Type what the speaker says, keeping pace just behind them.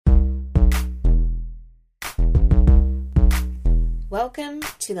Welcome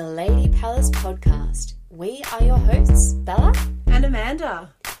to the Lady Palace podcast. We are your hosts, Bella and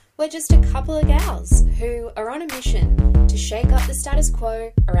Amanda. We're just a couple of gals who are on a mission to shake up the status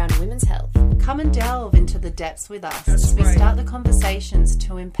quo around women's health. Come and delve into the depths with us as we start the conversations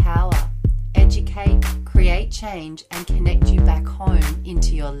to empower, educate, create change, and connect you back home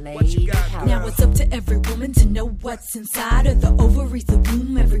into your lady power. Now it's up to every woman to know what's inside of the ovaries, the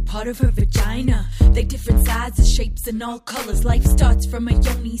womb, every part of her vagina. They different sizes, shapes, and all colors. Life starts from a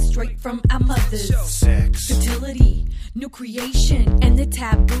yoni, straight from our mothers. Sex, fertility, new creation, and the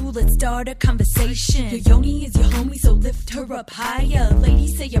taboo. Let's start a conversation. Your yoni is your homie, so lift her up higher.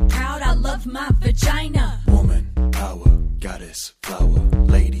 Ladies, say you're proud. I love my vagina. woman, power, goddess, flower,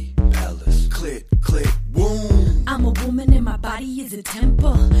 lady, palace, click, click, boom. I'm a woman and my body is a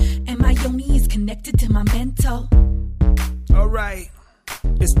temple, and my yoni is connected to my mental. Alright,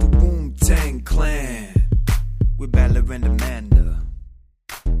 it's the Wu-Tang Clan with Bella and Amanda.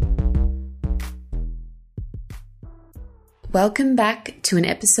 Welcome back to an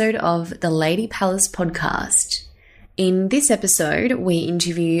episode of the Lady Palace podcast. In this episode, we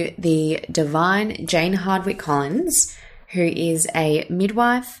interview the divine Jane Hardwicke Collings, who is a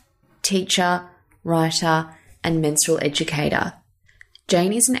midwife, teacher, writer, and menstrual educator.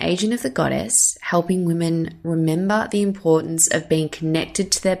 Jane is an agent of the goddess, helping women remember the importance of being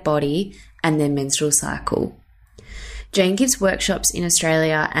connected to their body and their menstrual cycle. Jane gives workshops in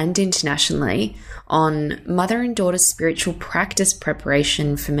Australia and internationally on mother and daughter spiritual practice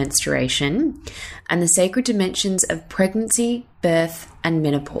preparation for menstruation and the sacred dimensions of pregnancy, birth, and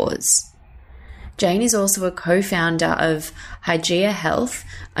menopause. Jane is also a co-founder of Hygeia Health,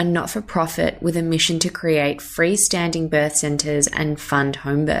 a not-for-profit with a mission to create freestanding birth centres and fund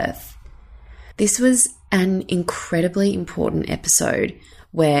home birth. This was an incredibly important episode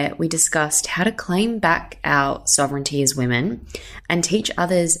where we discussed how to claim back our sovereignty as women and teach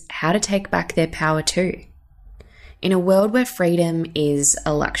others how to take back their power too. In a world where freedom is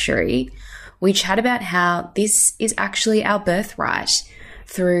a luxury, we chat about how this is actually our birthright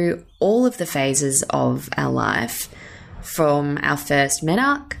through all of the phases of our life, from our first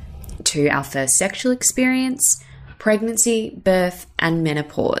menarche to our first sexual experience, pregnancy, birth, and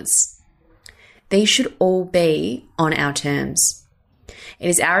menopause. These should all be on our terms. It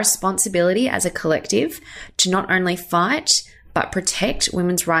is our responsibility as a collective to not only fight, but protect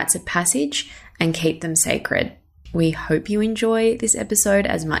women's rites of passage and keep them sacred. We hope you enjoy this episode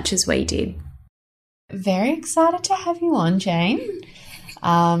as much as we did. Very excited to have you on, Jane.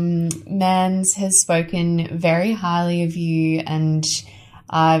 Mans has spoken very highly of you, and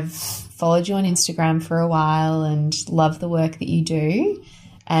I've followed you on Instagram for a while and love the work that you do,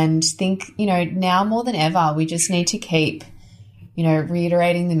 and think, now more than ever, we just need to keep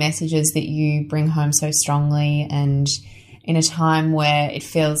reiterating the messages that you bring home so strongly, and in a time where it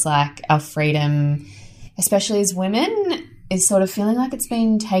feels like our freedom, especially as women, is sort of feeling like it's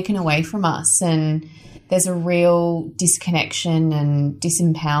been taken away from us, and there's a real disconnection and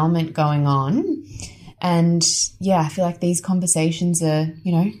disempowerment going on. And I feel like these conversations are,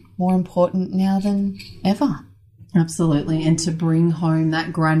 more important now than ever. Absolutely. And to bring home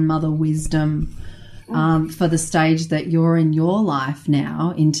that grandmother wisdom for the stage that you're in your life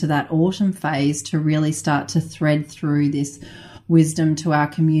now, into that autumn phase, to really start to thread through this wisdom to our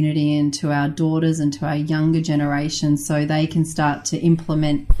community and to our daughters and to our younger generation, so they can start to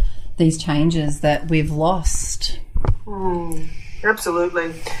implement these changes that we've lost.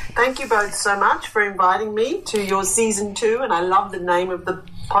 Absolutely. Thank you both so much for inviting me to your season 2, and I love the name of the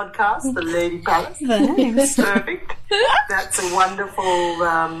podcast, The Lady Palace. It's perfect. That's a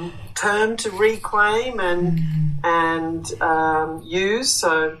wonderful term to reclaim and use,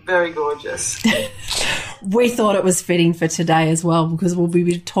 so very gorgeous. We thought it was fitting for today as well, because we'll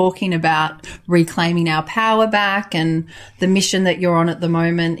be talking about reclaiming our power back and the mission that you're on at the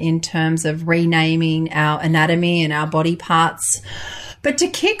moment in terms of renaming our anatomy and our body parts. But to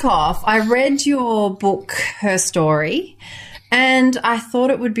kick off, I read your book, Her Story, and I thought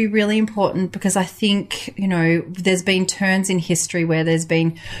it would be really important because I think, there's been turns in history where there's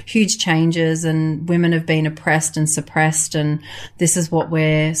been huge changes and women have been oppressed and suppressed, and this is what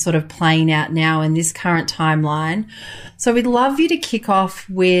we're sort of playing out now in this current timeline. So we'd love you to kick off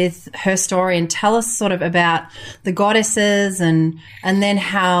with Her Story and tell us sort of about the goddesses and then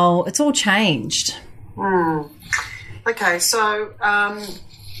how it's all changed. Okay, so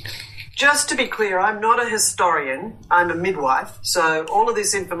just to be clear, I'm not a historian, I'm a midwife, so all of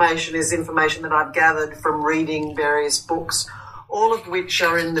this information is information that I've gathered from reading various books, all of which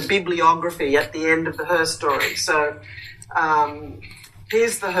are in the bibliography at the end of the Her Story. So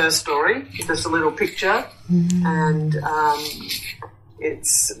here's her story, just a little picture, and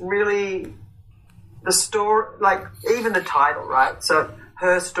it's really the story, like even the title, right? So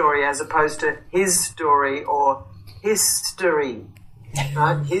her story as opposed to his story or history,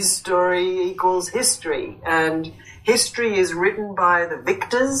 right? His story equals history, and history is written by the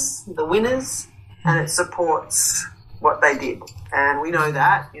victors, the winners, and it supports what they did. And we know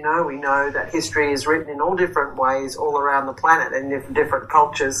that, we know that history is written in all different ways all around the planet and in different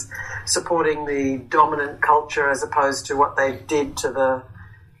cultures, supporting the dominant culture as opposed to what they did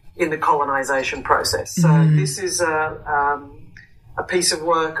in the colonization process. So this is a piece of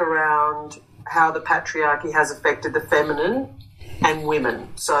work around how the patriarchy has affected the feminine and women.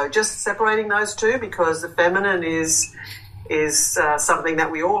 So just separating those two, because the feminine is something that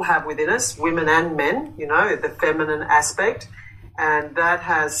we all have within us, women and men, the feminine aspect, and that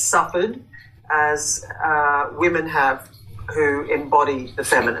has suffered as women have who embody the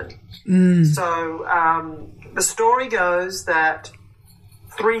feminine. So the story goes that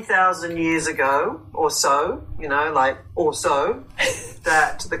 3,000 years ago or so,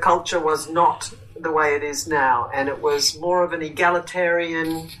 that the culture was not the way it is now, and it was more of an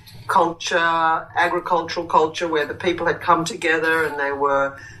egalitarian culture, agricultural culture, where the people had come together and they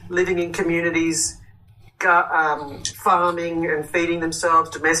were living in communities, farming and feeding themselves,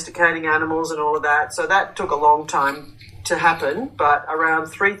 domesticating animals and all of that. So that took a long time to happen, but around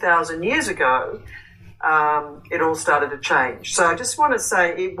 3,000 years ago, it all started to change. So I just want to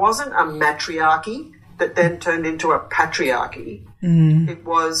say it wasn't a matriarchy that then turned into a patriarchy. It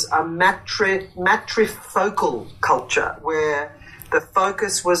was a matrifocal culture where the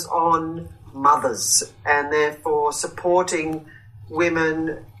focus was on mothers and therefore supporting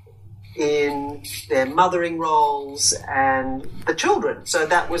women in their mothering roles and the children. So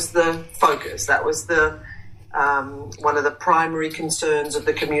that was the focus. That was the one of the primary concerns of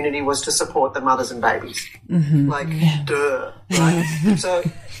the community, was to support the mothers and babies. Duh. Right? So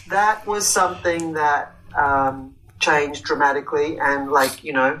that was something that changed dramatically, and right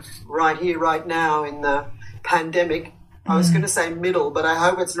here, right now in the pandemic, I was going to say middle, but I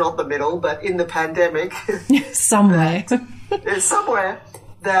hope it's not the middle, but in the pandemic. Somewhere. There's somewhere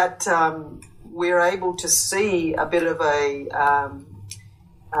that we're able to see a bit of a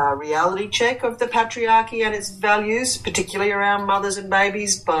reality check of the patriarchy and its values, particularly around mothers and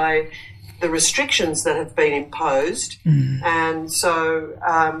babies, by the restrictions that have been imposed. And so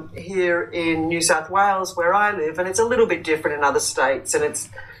here in New South Wales, where I live, and it's a little bit different in other states, and it's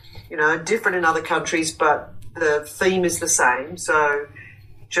different in other countries, but the theme is the same. So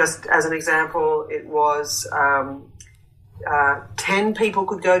just as an example, it was 10 people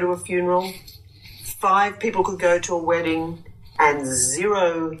could go to a funeral, 5 people could go to a wedding, and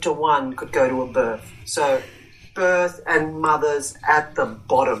 0 to 1 could go to a birth. So birth and mothers at the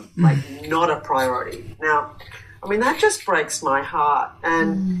bottom, not a priority. Now, I mean, that just breaks my heart,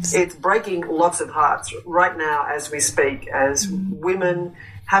 and it's breaking lots of hearts right now as we speak, as women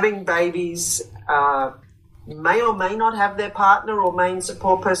having babies may or may not have their partner or main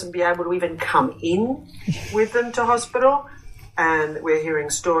support person be able to even come in with them to hospital, and we're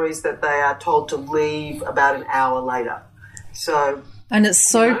hearing stories that they are told to leave about an hour later. So, and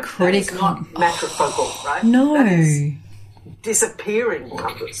it's so critical. That is not matrifocal, right? No. That is disappearing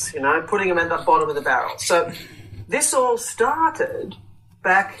mothers, putting them at the bottom of the barrel. So this all started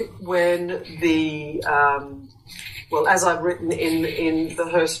back when the, as I've written in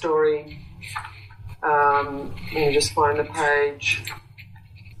her story, let me just find the page,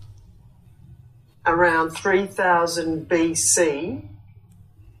 around 3000 BC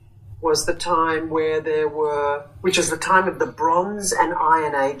was the time where which is the time of the Bronze and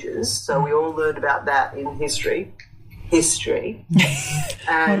Iron Ages. So we all learned about that in history.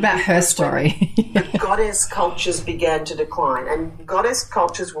 And what about her story? The goddess cultures began to decline, and goddess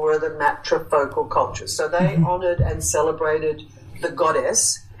cultures were the matrifocal cultures. So they honoured and celebrated the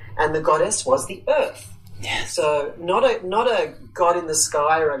goddess, and the goddess was the earth. Yes. So not a god in the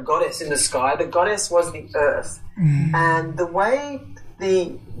sky or a goddess in the sky. The goddess was the earth. And the way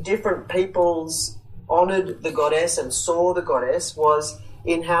the different peoples honoured the goddess and saw the goddess was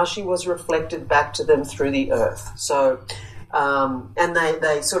in how she was reflected back to them through the earth. So, and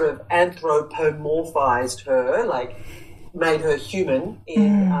they sort of anthropomorphized her, made her human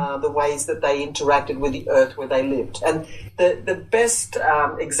in the ways that they interacted with the earth where they lived. And the best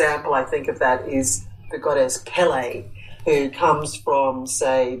example, I think, of that is the goddess Pele, who comes from,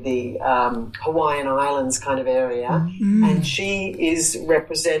 say, the Hawaiian Islands kind of area, and she is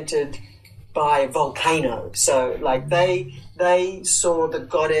represented by volcano. So, they they saw the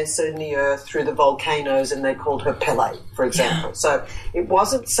goddess in the earth through the volcanoes, and they called her Pele, for example. Yeah. So it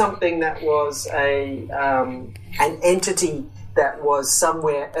wasn't something that was an entity that was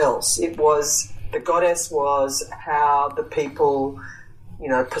somewhere else. It was, the goddess was how the people,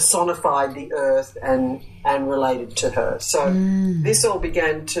 personified the earth and related to her. So this all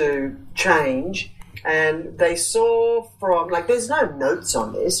began to change, and they saw from, there's no notes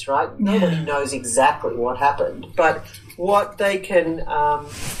on this, right? Yeah. Nobody knows exactly what happened, but what they can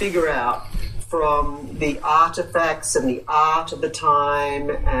figure out from the artifacts and the art of the time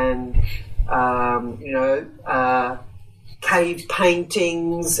and, cave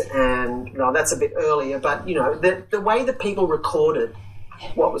paintings and, that's a bit earlier, but, the way that people recorded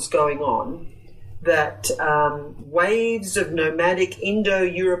what was going on, that waves of nomadic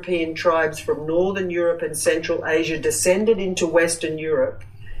Indo-European tribes from Northern Europe and Central Asia descended into Western Europe,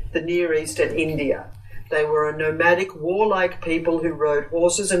 the Near East and India. They were a nomadic, warlike people who rode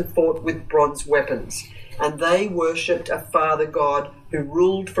horses and fought with bronze weapons. And they worshipped a father god who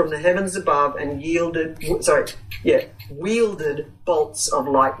ruled from the heavens above and wielded bolts of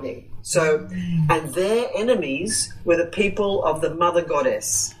lightning. So, and their enemies were the people of the mother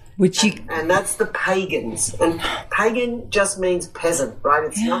goddess. And that's the pagans. And pagan just means peasant, right?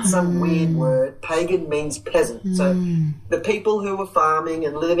 It's not some weird word. Pagan means peasant. So the people who were farming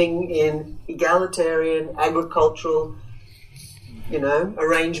and living in egalitarian agricultural,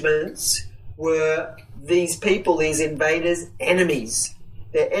 arrangements were these people, these invaders, enemies.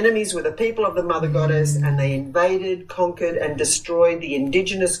 Their enemies were the people of the mother goddess, and they invaded, conquered, and destroyed the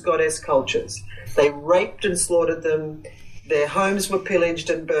indigenous goddess cultures. They raped and slaughtered them. Their homes were pillaged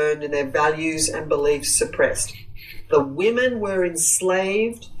and burned, and their values and beliefs suppressed. The women were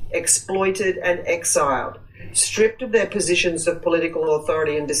enslaved, exploited, and exiled, stripped of their positions of political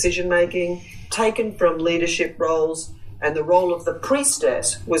authority and decision-making, taken from leadership roles, and the role of the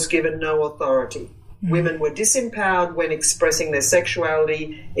priestess was given no authority. Women were disempowered when expressing their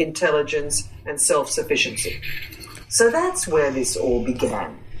sexuality, intelligence, and self-sufficiency. So that's where this all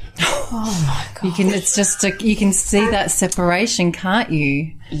began. Oh my God! You can see that separation, can't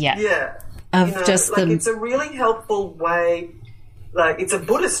you? Yeah. It's a really helpful way. It's a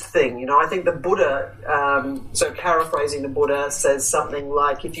Buddhist thing, I think the Buddha. So paraphrasing the Buddha says something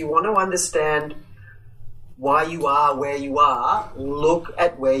like, "If you want to understand why you are where you are, look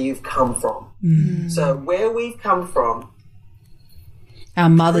at where you've come from." So where we've come from, our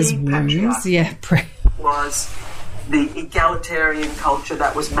mother's wombs, was the egalitarian culture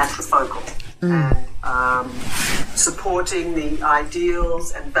that was matrifocal and supporting the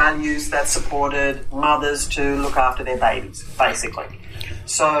ideals and values that supported mothers to look after their babies, basically.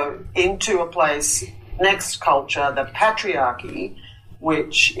 So into a place, next culture, the patriarchy,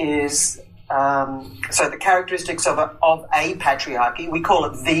 which is so the characteristics of a patriarchy, we call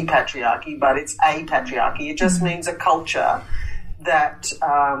it the patriarchy, but it's a patriarchy. It just means a culture that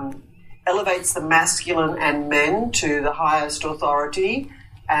elevates the masculine and men to the highest authority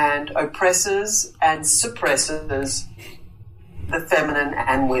and oppresses and suppresses the feminine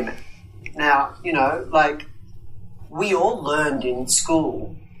and women. Now, we all learned in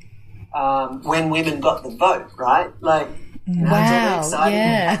school when women got the vote, right? It's really exciting. You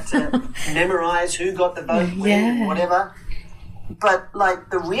had to memorize who got the vote, when, whatever. But,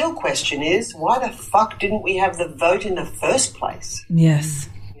 the real question is, why the fuck didn't we have the vote in the first place? Yes.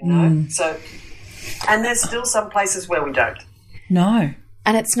 So, and there's still some places where we don't. No.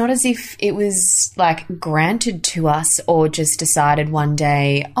 And it's not as if it was granted to us or just decided one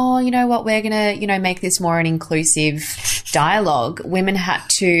day, oh, you know what, we're going to, make this more an inclusive dialogue. Women had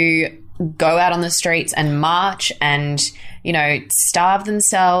to go out on the streets and march and, starve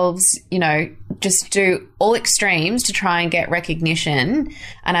themselves, just do all extremes to try and get recognition.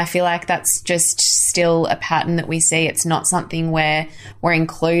 And I feel like that's just still a pattern that we see. It's not something where we're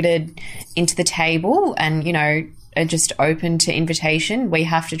included into the table and, are just open to invitation. We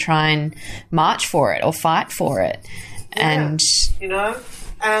have to try and march for it or fight for it. And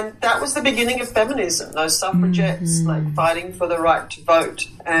and that was the beginning of feminism, those suffragettes fighting for the right to vote.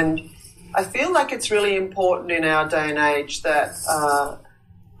 And I feel like it's really important in our day and age that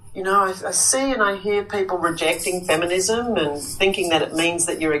I see and I hear people rejecting feminism and thinking that it means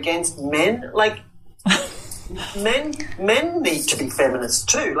that you're against men. Men need to be feminists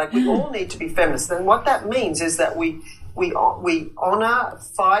too. We all need to be feminists. And what that means is that we honour,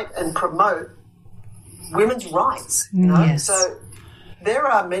 fight, and promote women's rights. Yes. So there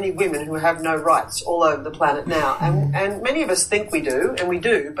are many women who have no rights all over the planet now, and many of us think we do, and we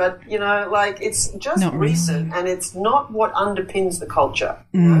do. But it's just not recent, and it's not what underpins the culture.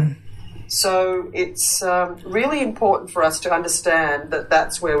 So it's really important for us to understand that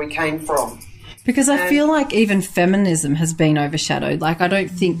that's where we came from. Because I feel like even feminism has been overshadowed. Like, I don't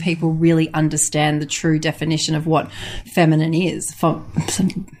think people really understand the true definition of what feminine is.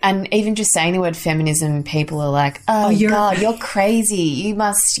 And even just saying the word feminism, people are like, oh God, you're crazy. You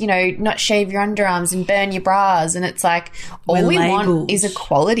must, not shave your underarms and burn your bras. And it's like, all we want is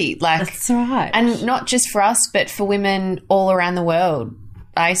equality. Like, that's right. And not just for us, but for women all around the world.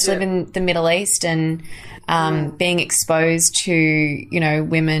 I used to live in the Middle East, and being exposed to,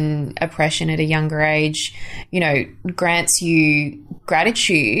 women oppression at a younger age, grants you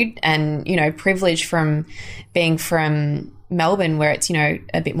gratitude and, privilege from being from Melbourne, where it's,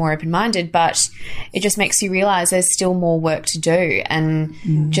 a bit more open-minded, but it just makes you realise there's still more work to do. And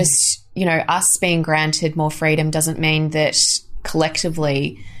just, us being granted more freedom doesn't mean that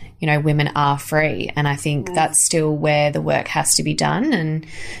collectively, women are free, and I think that's still where the work has to be done. And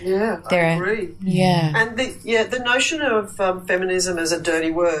I agree. And the notion of feminism as a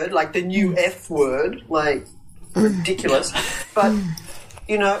dirty word, like the new F word, like ridiculous. But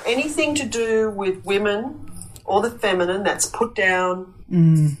anything to do with women or the feminine that's put down,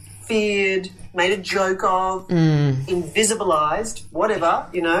 feared, made a joke of, invisibilized, whatever,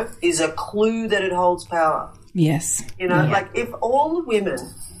 is a clue that it holds power. Yes. Like if all the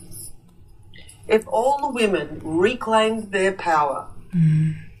women reclaimed their power,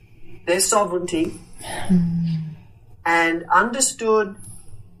 their sovereignty, and understood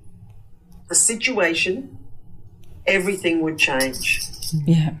the situation, everything would change.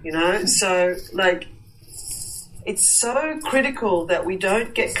 Yeah. So like it's so critical that we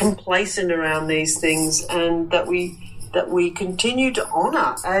don't get complacent around these things, and that we continue to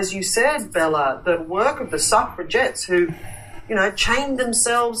honour, as you said, Bella, the work of the suffragettes who chained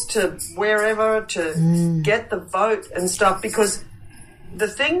themselves to wherever to get the vote and stuff. Because the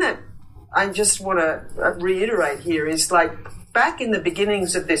thing that I just want to reiterate here is, like, back in the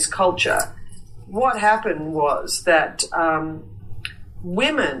beginnings of this culture, what happened was that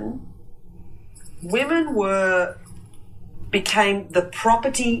women became the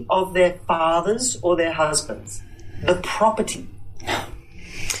property of their fathers or their husbands. The property.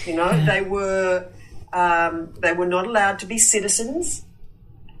 They were not allowed to be citizens.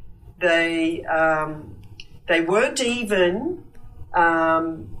 They weren't even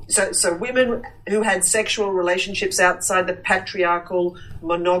so women who had sexual relationships outside the patriarchal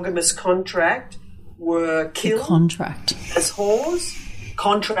monogamous contract were killed as whores.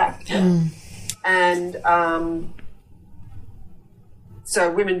 And so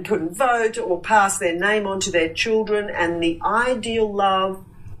women couldn't vote or pass their name on to their children, and the ideal love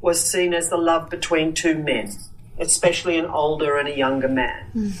was seen as the love between two men, especially an older and a younger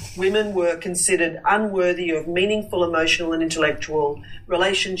man. Women were considered unworthy of meaningful emotional and intellectual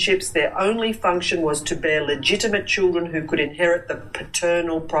relationships. Their only function was to bear legitimate children who could inherit the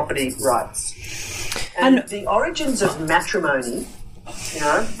paternal property rights. And the origins of matrimony,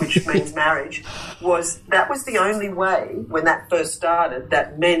 which means marriage, was the only way, when that first started,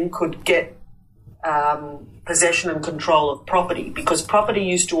 that men could get possession and control of property, because property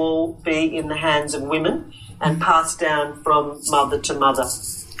used to all be in the hands of women and passed down from mother to mother.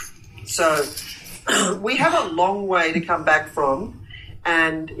 So we have a long way to come back from,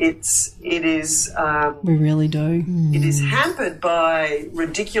 and it is we really do. It is hampered by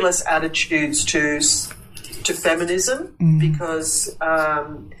ridiculous attitudes to feminism, because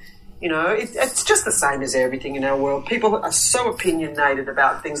it's just the same as everything in our world. People are so opinionated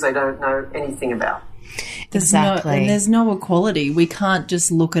about things they don't know anything about. There's no equality. We can't just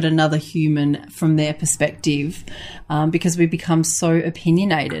look at another human from their perspective, because we become so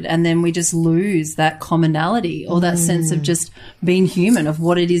opinionated, and then we just lose that commonality or that sense of just being human, of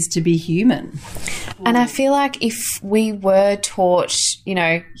what it is to be human. And I feel like if we were taught,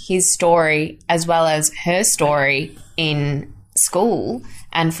 his story as well as her story in school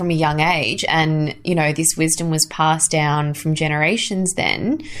and from a young age, and, this wisdom was passed down from generations,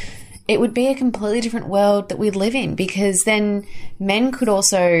 then it would be a completely different world that we'd live in, because then men could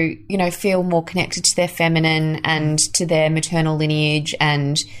also, feel more connected to their feminine and to their maternal lineage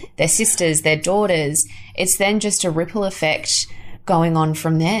and their sisters, their daughters. It's then just a ripple effect going on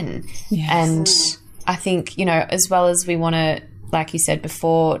from then. Yes. And I think, as well as we want to, like you said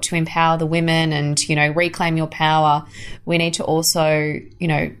before, to empower the women and, reclaim your power, we need to also,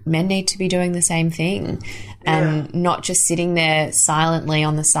 men need to be doing the same thing and not just sitting there silently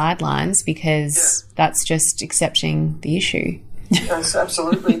on the sidelines, because that's just accepting the issue. Yes,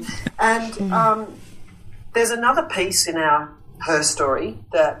 absolutely. And there's another piece in her story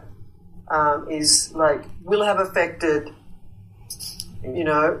that is like will have affected you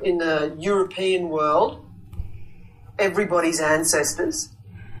know, in the European world, everybody's ancestors,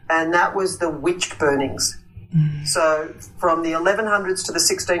 and that was the witch burnings. So from the 1100s to the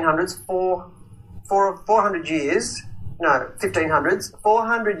 1600s, 400 years, no, 1500s,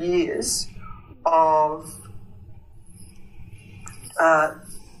 400 years of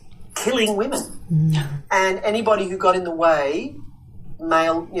killing women. And anybody who got in the way,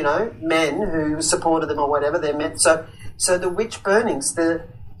 male, you know, men who supported them or whatever, they're men. So the witch burnings,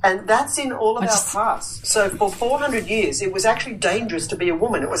 and that's in all of our past. So for 400 years, it was actually dangerous to be a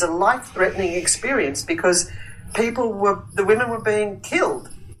woman. It was a life-threatening experience because the women were being killed,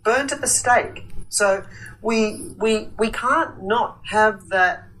 burnt at the stake. So we can't not have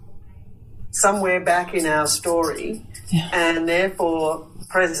that somewhere back in our story, and therefore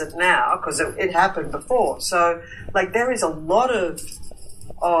present now, because it happened before. So, like, there is a lot of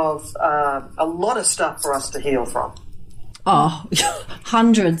stuff for us to heal from. Oh,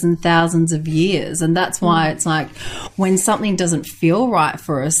 hundreds and thousands of years. And that's why it's like when something doesn't feel right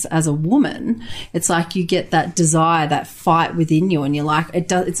for us as a woman, it's like you get that desire, that fight within you, and you're like,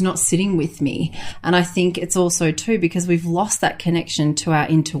 it's not sitting with me. And I think it's also too because we've lost that connection to our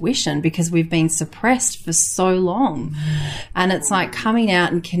intuition because we've been suppressed for so long. And it's like coming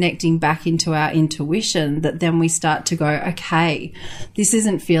out and connecting back into our intuition that then we start to go, okay, this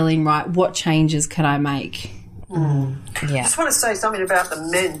isn't feeling right. What changes can I make? I just want to say something about the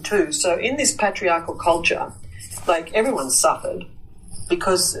men too. So in this patriarchal culture, like, everyone suffered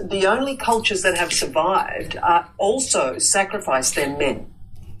because the only cultures that have survived are also sacrificed their men.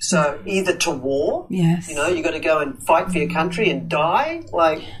 So either to war, you know, you got to go and fight for your country and die,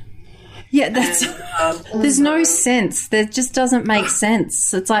 like. Yeah, there's no sense. There just doesn't make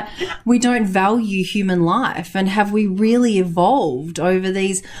sense. It's like we don't value human life, and have we really evolved over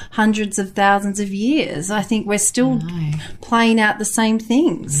these hundreds of thousands of years? I think we're still playing out the same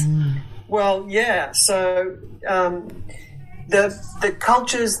things. Well, yeah. So the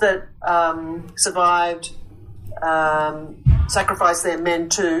cultures that survived sacrifice their men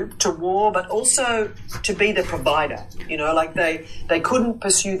to war, but also to be the provider. You know, like they couldn't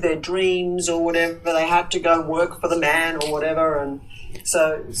pursue their dreams or whatever. They had to go and work for the man or whatever, and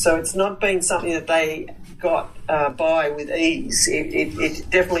so it's not been something that they got by with ease. It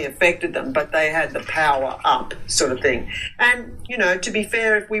definitely affected them, but they had the power up, sort of thing. And you know, to be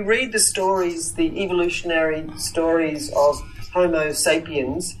fair, if we read the stories, the evolutionary stories of Homo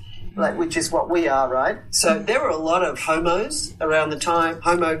sapiens, like, which is what we are, right? So there were a lot of homos around the time,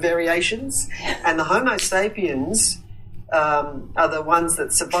 homo variations, and the Homo sapiens are the ones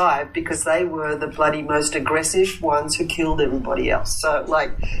that survived because they were the bloody most aggressive ones who killed everybody else. So,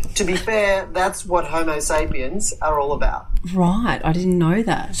 like, to be fair, that's what Homo sapiens are all about. Right, I didn't know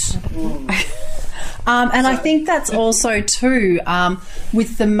that. And I think that's also too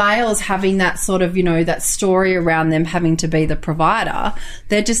with the males having that sort of, you know, that story around them having to be the provider.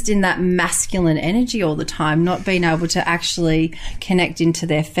 They're just in that masculine energy all the time, not being able to actually connect into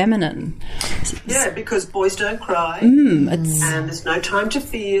their feminine. Yeah, because boys don't cry, and there's no time to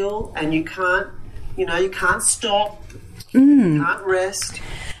feel, and you can't stop, you can't rest.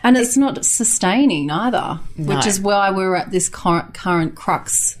 And it's not sustaining either, which is why we're at this current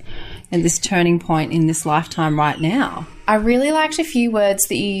crux and this turning point in this lifetime right now. I really liked a few words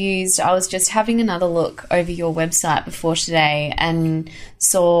that you used. I was just having another look over your website before today and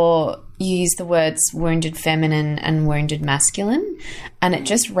saw you use the words wounded feminine and wounded masculine, and it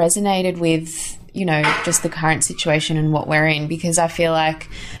just resonated with, you know, just the current situation and what we're in, because I feel like,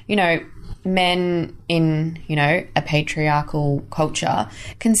 you know, men in, you know, a patriarchal culture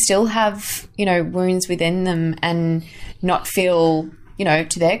can still have, you know, wounds within them and not feel, you know,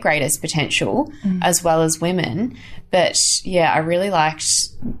 to their greatest potential, as well as women. But yeah, I really liked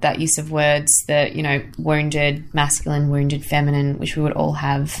that use of words that, you know, wounded masculine, wounded feminine, which we would all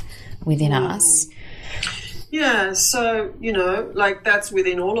have within us. Yeah, so, you know, like, that's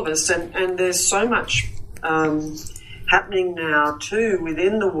within all of us, and there's so much happening now too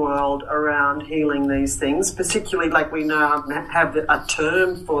within the world around healing these things, particularly, like, we now have a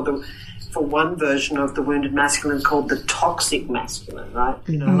term for one version of the wounded masculine called the toxic masculine, right?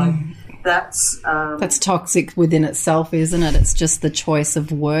 You know, like, that's toxic within itself, isn't it? It's just the choice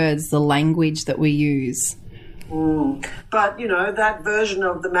of words, the language that we use. But, you know, that version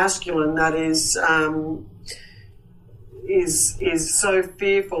of the masculine that is so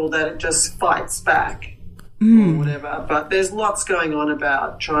fearful that it just fights back or whatever. But there's lots going on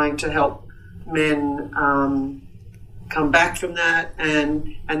about trying to help men come back from that,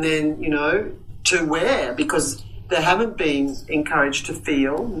 and then, you know, to where, because they haven't been encouraged to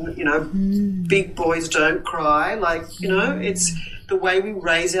feel. You know, big boys don't cry. Like, you know, it's the way we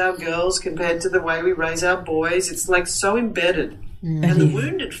raise our girls compared to the way we raise our boys. It's like so embedded. And the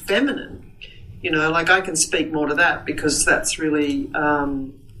wounded feminine, you know, like I can speak more to that because that's really,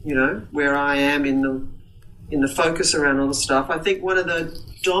 you know, where I am in the focus around all the stuff. I think one of the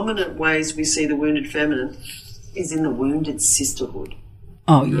dominant ways we see the wounded feminine is in the wounded sisterhood.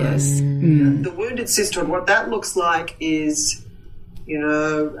 Oh, yes. The wounded sisterhood, what that looks like is, you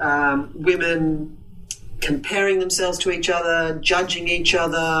know, women comparing themselves to each other, judging each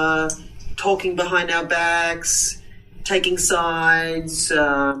other, talking behind our backs, taking sides.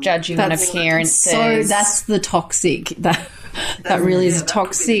 Judging on appearances. So that's the toxic. That really is a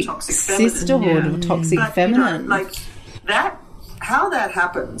toxic sisterhood or toxic feminine. You know, like that, how that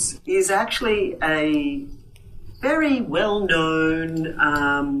happens is actually a very well-known,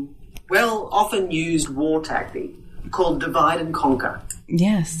 often used war tactic called divide and conquer.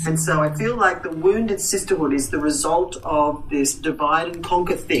 Yes. And so I feel like the wounded sisterhood is the result of this divide and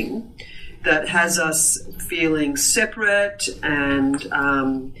conquer thing that has us feeling separate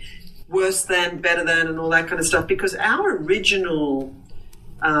and worse than, better than, and all that kind of stuff, because our original...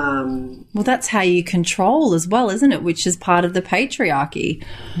 well, that's how you control as well, isn't it? Which is part of the patriarchy.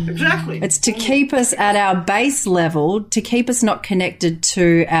 Exactly. It's to keep us at our base level, to keep us not connected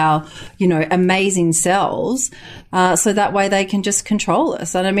to our, you know, amazing selves, so that way they can just control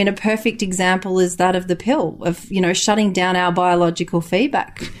us. And I mean, a perfect example is that of the pill, of, you know, shutting down our biological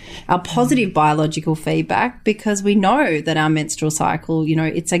feedback, our positive biological feedback, because we know that our menstrual cycle, you know,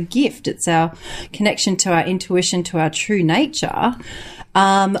 it's a gift. It's our connection to our intuition, to our true nature.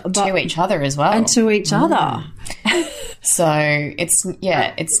 But to each other as well. And to each other. So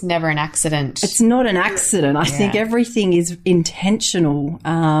it's never an accident. It's not an accident. I think everything is intentional,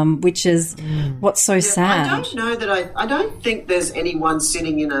 which is what's so sad. I don't know that I don't think there's anyone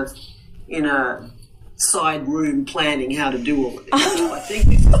sitting in a side room planning how to do all of this. I think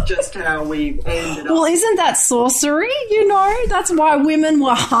this is just how we've ended up. Well, isn't that sorcery? You know, that's why women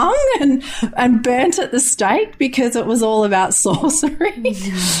were hung and burnt at the stake, because it was all about sorcery.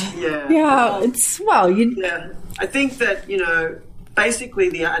 Yeah. Yeah. I think that, you know,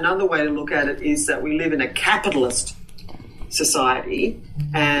 basically another way to look at it is that we live in a capitalist society,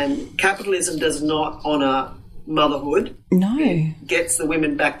 and capitalism does not honour motherhood. No. It gets the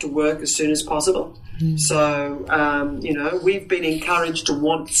women back to work as soon as possible. So, you know, we've been encouraged to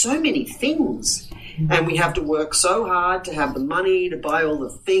want so many things, and we have to work so hard to have the money to buy all the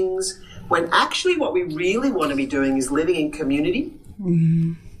things, when actually what we really want to be doing is living in community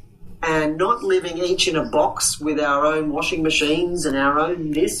and not living each in a box with our own washing machines and our own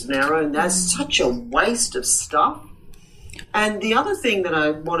this and our own that. That's such a waste of stuff. And the other thing that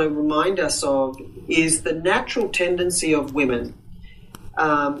I want to remind us of is the natural tendency of women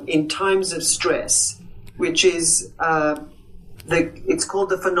in times of stress, which is it's called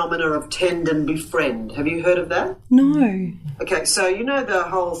the phenomena of tend and befriend. Have you heard of that? No. Okay, so you know the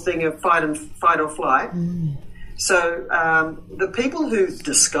whole thing of fight or flight. So the people who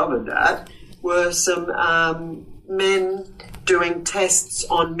discovered that were some men doing tests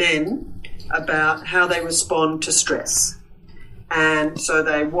on men about how they respond to stress. And so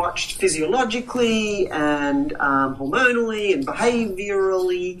they watched physiologically and hormonally and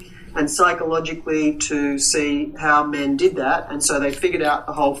behaviourally and psychologically to see how men did that. And so they figured out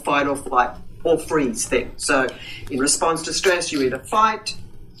the whole fight or flight or freeze thing. So in response to stress, you either fight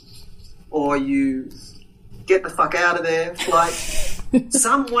or you get the fuck out of there, flight,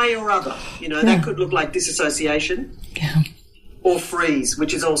 some way or other. You know, that could look like disassociation. Yeah. Or freeze,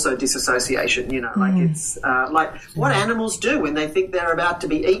 which is also disassociation, you know, like it's like what animals do when they think they're about to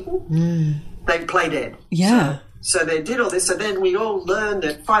be eaten, they play dead. Yeah. So they did all this, so then we all learned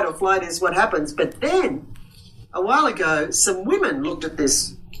that fight or flight is what happens. But then, a while ago, some women looked at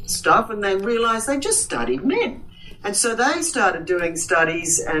this stuff and they realised they just studied men. And so they started doing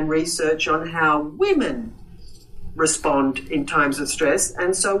studies and research on how women respond in times of stress.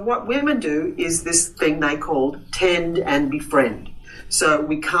 And so what women do is this thing they called tend and befriend. So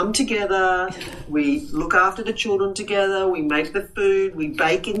we come together, we look after the children together, we make the food, we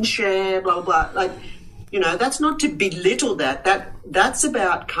bake and share, blah, blah, blah. Like, you know, that's not to belittle that. That's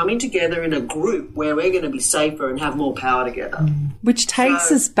about coming together in a group where we're going to be safer and have more power together. Which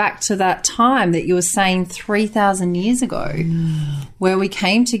takes us back to that time that you were saying 3,000 years ago where we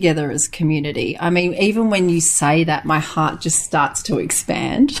came together as community. I mean, even when you say that, my heart just starts to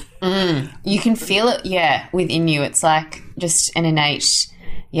expand. You can feel it, within you. It's like just an innate,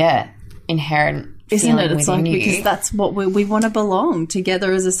 inherent Isn't it? It's like, you. because that's what we want to belong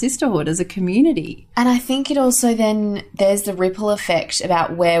together as a sisterhood, as a community. And I think it also then, there's the ripple effect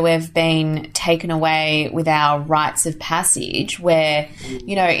about where we've been taken away with our rites of passage, where,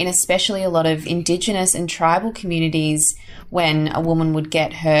 you know, in especially a lot of Indigenous and tribal communities, when a woman would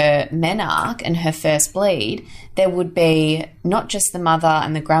get her menarche and her first bleed, there would be not just the mother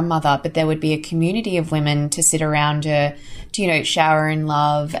and the grandmother, but there would be a community of women to sit around her, to, you know, shower in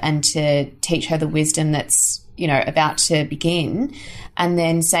love and to teach her the wisdom that's, you know, about to begin. And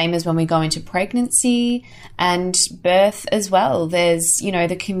then same as when we go into pregnancy and birth as well. There's, you know,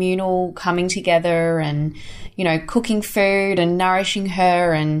 the communal coming together and, you know, cooking food and nourishing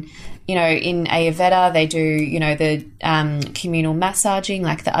her. And, you know, in Ayurveda, they do, you know, the communal massaging,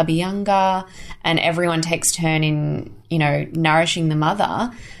 like the Abhyanga, and everyone takes turn in, you know, nourishing the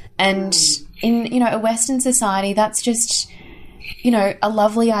mother. And in, you know, a Western society, that's just, you know, a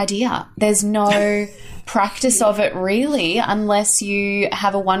lovely idea. There's no practice of it really, unless you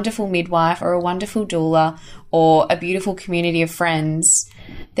have a wonderful midwife or a wonderful doula or a beautiful community of friends.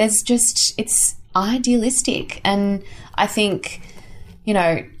 There's just, it's idealistic. And I think, you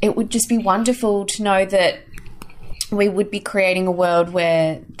know, it would just be wonderful to know that we would be creating a world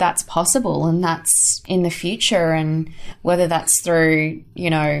where that's possible and that's in the future, and whether that's through, you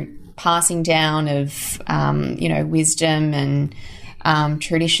know, passing down of, you know, wisdom and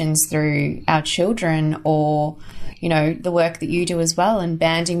traditions through our children, or, you know, the work that you do as well, and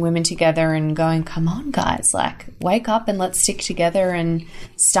banding women together and going, come on, guys, like, wake up and let's stick together and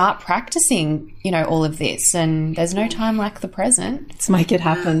start practicing, you know, all of this. And there's no time like the present. Let's make it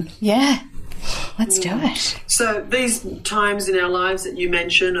happen. Yeah. Let's do it. So these times in our lives that you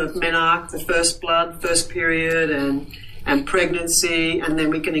mentioned of menarche, the first blood, first period, and pregnancy, and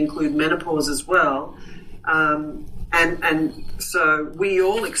then we can include menopause as well. And so we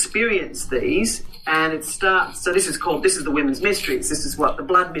all experience these, and it starts. So this is the women's mysteries. This is what the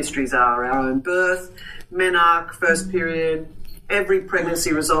blood mysteries are: our own birth, menarche, first period. Every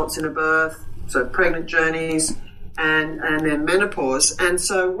pregnancy results in a birth. So pregnant journeys. And then menopause. And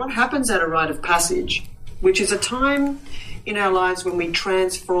so what happens at a rite of passage, which is a time in our lives when we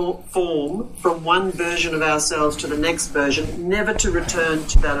transform from one version of ourselves to the next version, never to return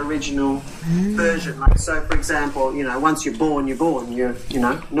to that original version. Like, so for example, you know, once you're born, you're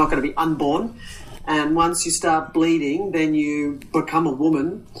not going to be unborn. And once you start bleeding, then you become a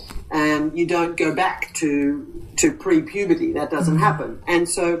woman, and you don't go back to pre-puberty. That doesn't happen. And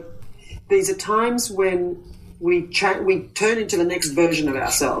so these are times when we turn into the next version of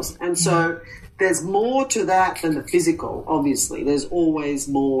ourselves. And so there's more to that than the physical, obviously. There's always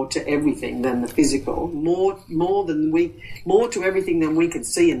more to everything than the physical, more to everything than we can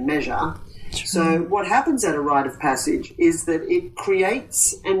see and measure. True. So what happens at a rite of passage is that it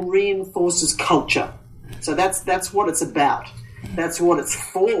creates and reinforces culture. So that's what it's about. That's what it's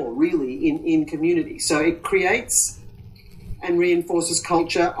for, really, in community. So it creates and reinforces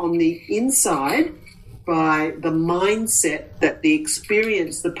culture on the inside by the mindset that the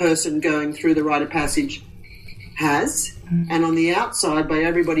experience the person going through the rite of passage has, and on the outside by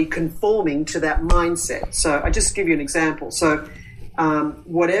everybody conforming to that mindset. So I just give you an example. So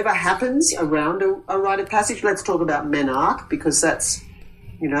whatever happens around a rite of passage, let's talk about menarche, because that's,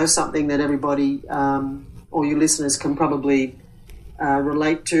 you know, something that everybody, all your listeners, can probably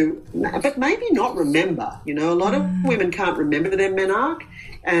relate to, but maybe not remember. You know, a lot of women can't remember their menarche,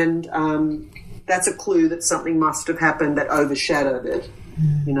 and that's a clue that something must have happened that overshadowed it.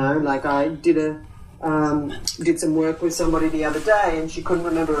 You know, like I did some work with somebody the other day, and she couldn't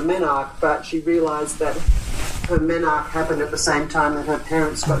remember a menarche, but she realised that her menarche happened at the same time that her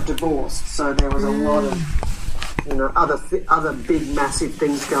parents got divorced. So there was a lot of, you know, other big, massive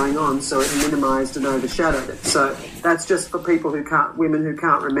things going on. So it minimised and overshadowed it. So that's just for women who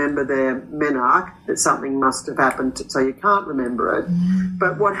can't remember their menarche, that something must have happened, so you can't remember it.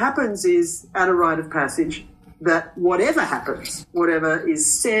 But what happens is, at a rite of passage, that whatever happens, whatever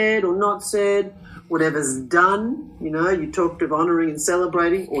is said or not said, whatever's done, you know, you talked of honouring and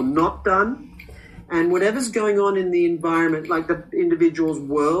celebrating, or not done, and whatever's going on in the environment, like the individual's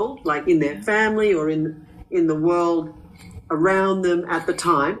world, like in their family or in the world around them at the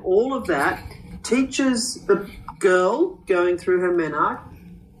time, all of that teaches the girl going through her menarche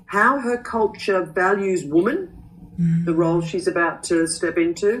how her culture values woman, the role she's about to step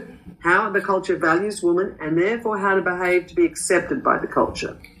into, how the culture values woman, and therefore how to behave to be accepted by the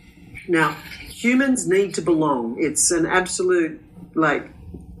culture. Now, humans need to belong. It's an absolute, like...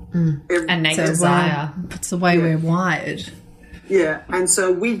 innate desire. It's the way we're wired. Yeah, and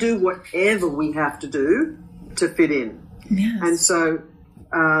so we do whatever we have to do to fit in. Yes. And so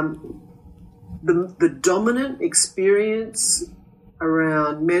the dominant experience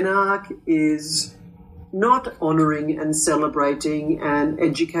around menarche is not honouring and celebrating and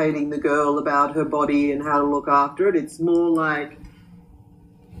educating the girl about her body and how to look after it. It's more like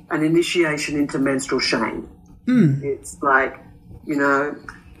an initiation into menstrual shame. It's like, you know...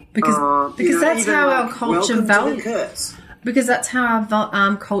 Because that's how our culture values... Because that's how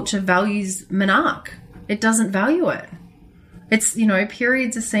our culture values menarche. It doesn't value it. It's, you know,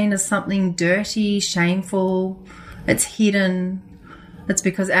 periods are seen as something dirty, shameful. It's hidden. It's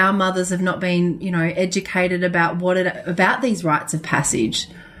because our mothers have not been, you know, educated about about these rites of passage.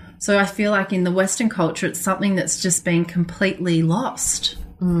 So I feel like in the Western culture, it's something that's just been completely lost.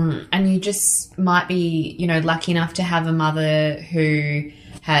 And you just might be, you know, lucky enough to have a mother who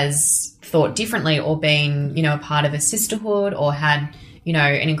has thought differently or been, you know, a part of a sisterhood or had, you know,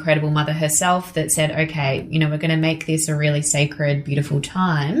 an incredible mother herself that said, okay, you know, we're going to make this a really sacred, beautiful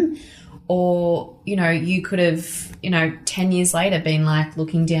time. Or, you know, you could have, you know, 10 years later been like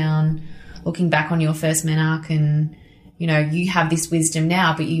looking back on your first menarche and, you know, you have this wisdom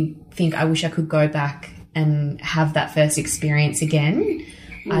now, but you think, I wish I could go back and have that first experience again.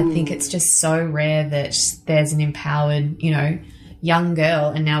 I think it's just so rare that there's an empowered, you know, young girl,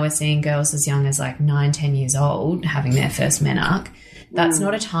 and now we're seeing girls as young as like 9-10 years old having their first menarche. That's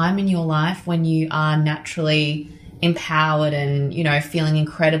not a time in your life when you are naturally empowered and, you know, feeling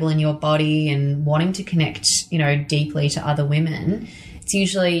incredible in your body and wanting to connect, you know, deeply to other women. It's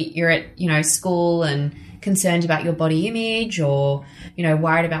usually you're at, you know, school and concerned about your body image or, you know,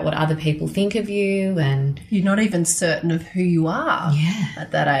 worried about what other people think of you, and you're not even certain of who you are at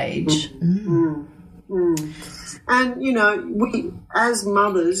that age. And, you know, we, as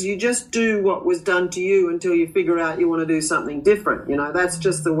mothers, you just do what was done to you until you figure out you want to do something different. You know, that's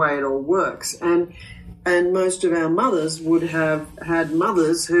just the way it all works. And most of our mothers would have had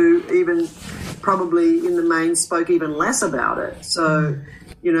mothers who even probably in the main spoke even less about it. So,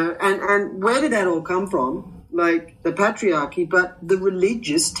 you know, and where did that all come from? Like the patriarchy, but the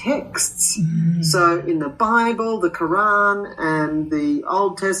religious texts. So in the Bible, the Quran and the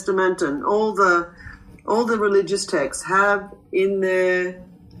Old Testament and all the religious texts have in their,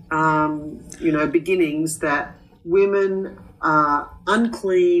 you know, beginnings that women are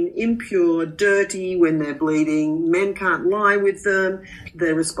unclean, impure, dirty when they're bleeding. Men can't lie with them.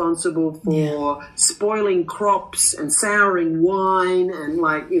 They're responsible for spoiling crops and souring wine and,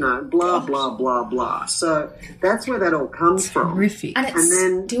 like, you know, blah, blah, blah, blah. So that's where that all comes from. Horrific. And it's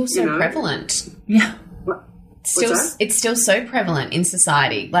then, still so prevalent. Yeah. It's still so prevalent in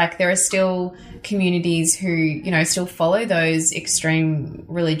society. Like there are still communities who, you know, still follow those extreme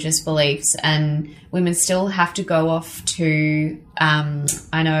religious beliefs, and women still have to go off to,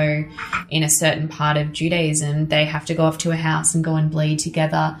 I know in a certain part of Judaism, they have to go off to a house and go and bleed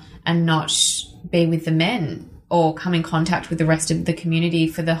together and not be with the men or come in contact with the rest of the community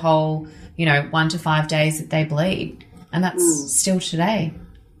for the whole, you know, 1 to 5 days that they bleed. And that's still today.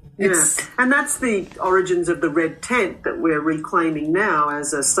 Yeah, and that's the origins of the red tent that we're reclaiming now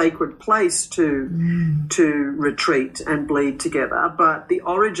as a sacred place to retreat and bleed together. But the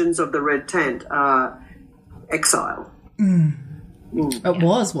origins of the red tent are exile. It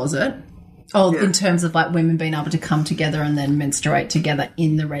was it? Oh, in terms of like women being able to come together and then menstruate together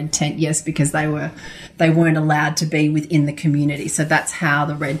in the red tent, yes, because they weren't allowed to be within the community. So that's how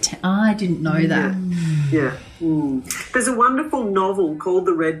the red tent. I didn't know that. Yeah. There's a wonderful novel called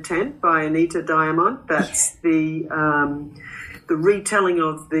The Red Tent by Anita Diamond. That's the retelling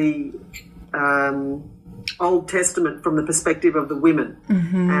of the Old Testament from the perspective of the women,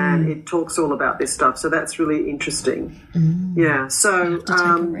 and it talks all about this stuff. So that's really interesting. Yeah. So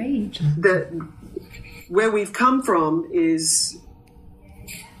where we've come from is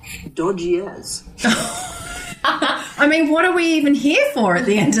dodgy as. I mean, what are we even here for at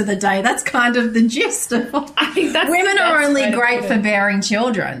the end of the day? That's kind of the gist of I think that's women are only great for bearing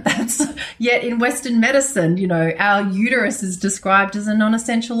children. Yet in Western medicine, you know, our uterus is described as a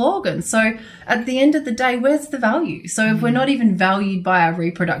non-essential organ. So at the end of the day, where's the value? So if we're not even valued by our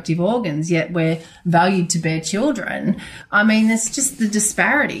reproductive organs, yet we're valued to bear children, I mean, it's just the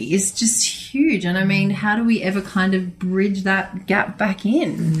disparity is just huge. And I mean, how do we ever kind of bridge that gap back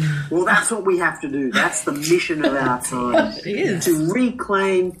in? Well, that's what we have to do. That's the mission of our time. It is. To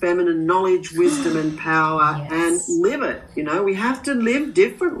reclaim feminine knowledge, wisdom and power and live it. You know, we have to live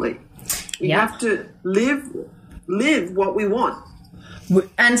differently. We have to live what we want.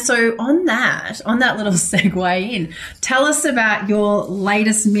 And so on that little segue in, tell us about your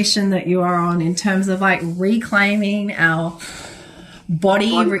latest mission that you are on in terms of like reclaiming our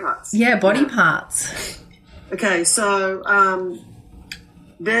body parts. Body parts. Okay, so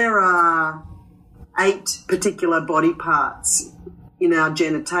there are 8 particular body parts in our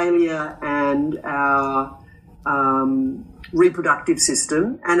genitalia and our reproductive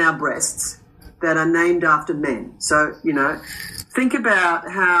system and our breasts that are named after men. So, think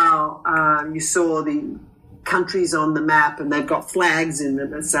about how you saw the countries on the map and they've got flags in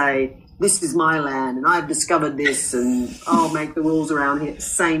them that say, this is my land and I've discovered this and I'll make the rules around here.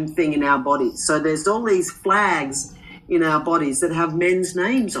 Same thing in our bodies. So there's all these flags in our bodies that have men's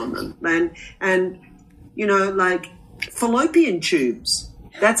names on them. And like fallopian tubes,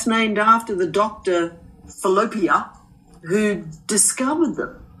 that's named after the doctor Falloppia who discovered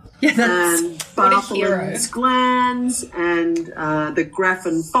them. Yeah, that's and what a hero. Bartholin's glands and the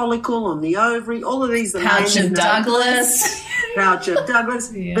Graffin follicle on the ovary, all of these. Pouch of Douglas. Pouch of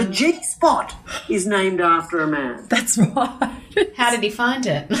Douglas. Yeah. The G-spot is named after a man. That's right. How did he find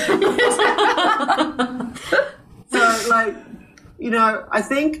it? So, I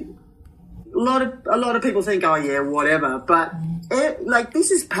think a lot of people think, oh yeah, whatever, but this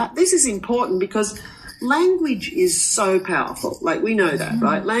is important because language is so powerful. Like, we know that,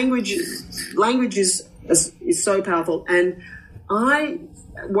 right? Language is so powerful, and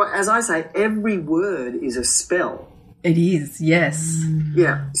as I say, every word is a spell. It is, yes.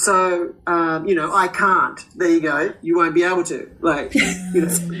 Yeah. So, I can't. There you go. You won't be able to.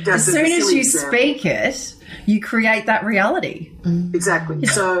 As soon as you speak it, you create that reality. Exactly.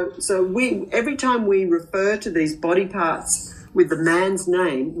 Yeah. So every time we refer to these body parts with the man's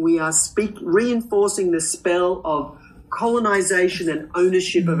name, we are reinforcing the spell of colonization and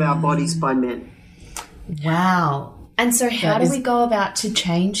ownership of our bodies by men. Wow. And so how do we go about to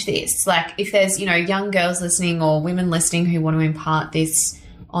change this? Like, if there's, young girls listening or women listening who want to impart this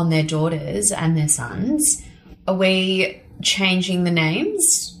on their daughters and their sons, are we changing the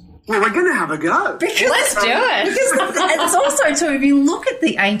names? Well, we're going to have a go. Let's do it. Because it's also, too, if you look at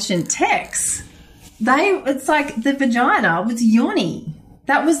the ancient texts, it's like the vagina was yoni.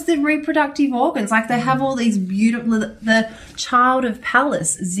 That was the reproductive organs. Like, they have all these beautiful, the child of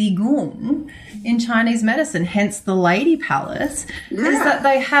Pallas, Zigong, in Chinese medicine, hence the Lady Palace, is that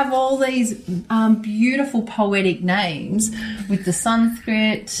they have all these beautiful poetic names with the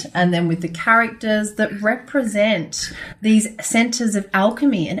Sanskrit and then with the characters that represent these centres of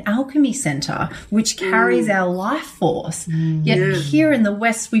alchemy, an alchemy centre which carries our life force. Yet here in the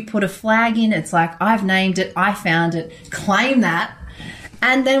West, we put a flag in. It's like, I've named it, I found it, claim that.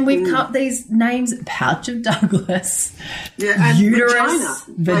 And then we've cut these names, Pouch of Douglas, and uterus,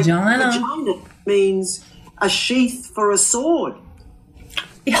 vagina. Like, vagina means a sheath for a sword.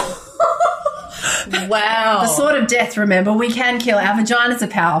 Wow. The sword of death, remember, we can kill. Our vaginas are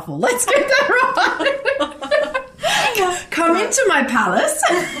powerful. Let's get that right. Come into my palace.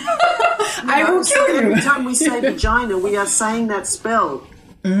 I will kill you. Every time we say vagina, we are saying that spell.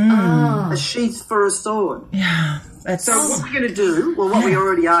 A sheath for a sword. Yeah. So what we're going to do, what we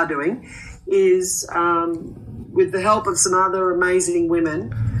already are doing, is with the help of some other amazing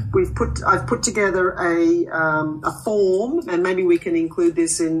women, I've put together a form, and maybe we can include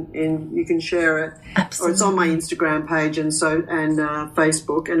this in you can share it. Absolutely. Or it's on my Instagram page and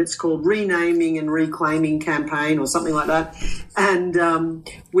Facebook, and it's called Renaming and Reclaiming Campaign or something like that. And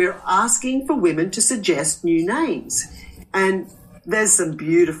we're asking for women to suggest new names, and there's some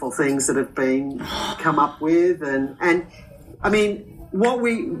beautiful things that have been come up with, and I mean,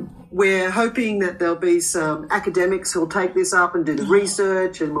 we're hoping that there'll be some academics who'll take this up and do the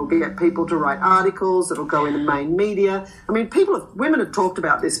research, and we'll get people to write articles that'll go in the main media. I mean, women have talked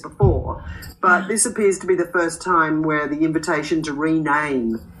about this before, but this appears to be the first time where the invitation to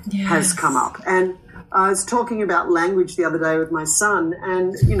rename has come up. And I was talking about language the other day with my son,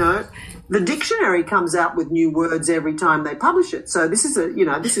 and the dictionary comes out with new words every time they publish it. So this is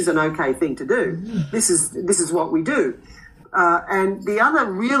an okay thing to do. This is what we do. And the other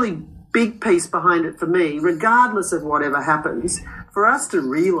really big piece behind it for me, regardless of whatever happens, for us to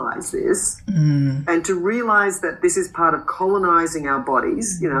realise this and to realise that this is part of colonising our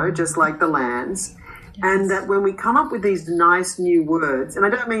bodies, just like the lands, and that when we come up with these nice new words, and I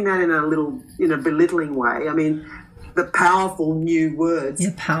don't mean that in a belittling way, I mean the powerful new words.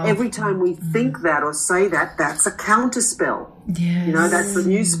 Every time we think that or say that, that's a counterspell. Yes. That's the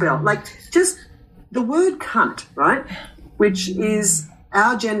new spell. Like, just the word cunt, right? Which is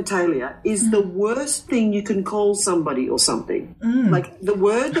our genitalia, is the worst thing you can call somebody or something. Like, the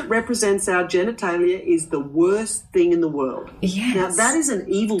word that represents our genitalia is the worst thing in the world. Yes. Now, that is an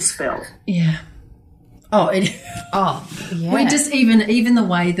evil spell. Yeah. We just even the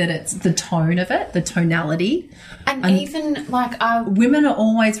way that it's the tone of it, the tonality, and even like women are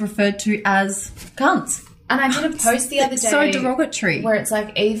always referred to as cunts. And I did a post the other day. So derogatory. Where it's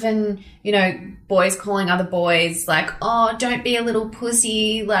like even, you know, boys calling other boys like, oh, don't be a little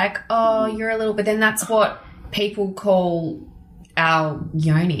pussy, like, oh, you're a little, but then that's what people call our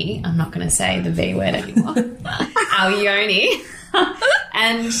yoni. I'm not going to say the V word anymore. Our yoni.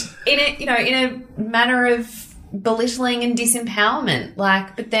 And in a, you know, in a manner of belittling and disempowerment,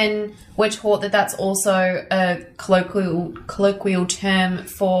 like, but then we're taught that that's also a colloquial term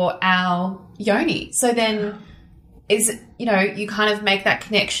for our yoni. So then is, you know, you kind of make that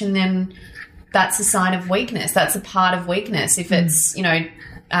connection, then that's a sign of weakness. That's a part of weakness. If it's, you know,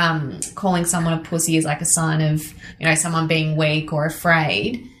 calling someone a pussy is like a sign of, you know, someone being weak or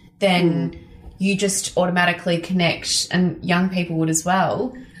afraid, then you just automatically connect, and young people would as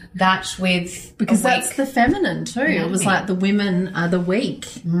well, that with because that's the feminine too. It was like the women are the weak,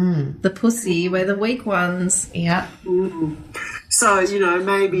 the pussy, we're the weak ones. Yeah. So, you know,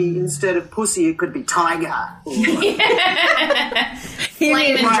 maybe instead of pussy, it could be tiger. Or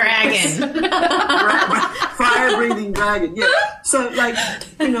Flaming dragon. Fire-breathing dragon, yeah. So, like,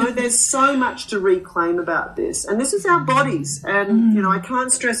 you know, there's so much to reclaim about this. And this is our bodies. And, you know, I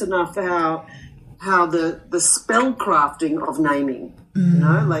can't stress enough how the spell crafting of naming, you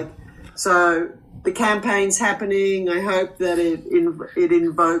know, like, so the campaign's happening. I hope that it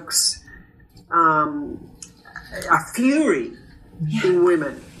invokes a fury in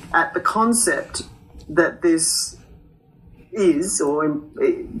women at the concept that this is, or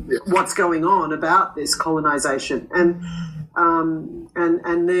what's going on about this colonization, and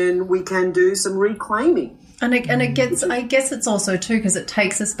then we can do some reclaiming. And it gets, I guess it's also too because it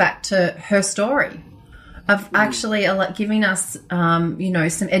takes us back to her story of actually giving us, you know,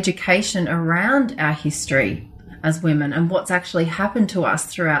 some education around our history as women and what's actually happened to us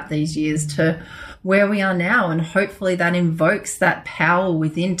throughout these years to where we are now, and hopefully that invokes that power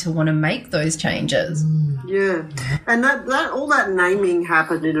within to want to make those changes. Yeah, and that all that naming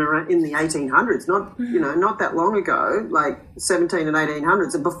happened in the 1800s, not you know, not that long ago, like 17 and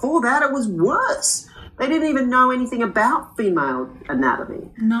 1800s, and before that it was worse. They didn't even know anything about female anatomy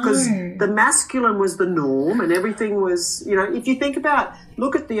because the masculine was the norm, and everything was, you know, if you think about,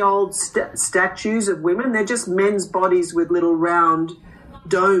 look at the old statues of women, they're just men's bodies with little round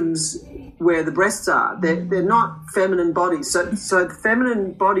domes where the breasts are. They're not feminine bodies. So the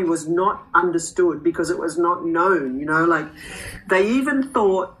feminine body was not understood because it was not known, you know, like they even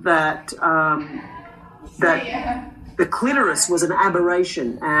thought that the clitoris was an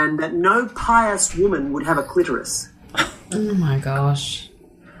aberration and that no pious woman would have a clitoris. Oh my gosh.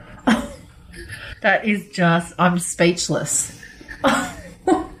 That is just, I'm speechless.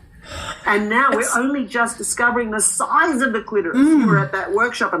 And now we're only just discovering the size of the clitoris. You were at that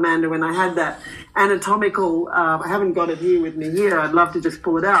workshop, Amanda, when I had that anatomical, I haven't got it here with me here. I'd love to just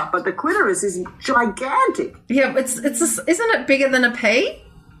pull it out. But the clitoris is gigantic. Yeah, isn't it bigger than a pea?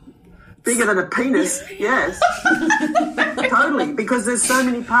 Bigger than a penis, yes. Totally, because there's so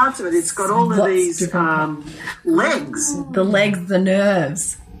many parts of it. It's got all of these legs. The legs, the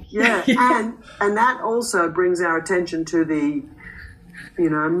nerves. Yeah, and that also brings our attention to the, you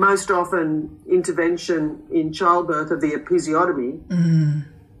know, most often intervention in childbirth of the episiotomy.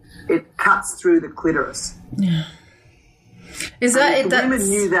 It cuts through the clitoris. Yeah. Is that if the women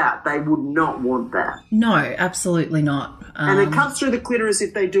knew that, they would not want that. No, absolutely not. And it cuts through the clitoris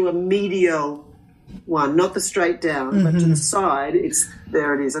if they do a medial one, not the straight down, but to the side.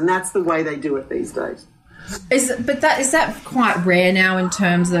 There it is, and that's the way they do it these days. Is that quite rare now in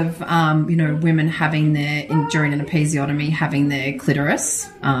terms of you know, women having during an episiotomy having their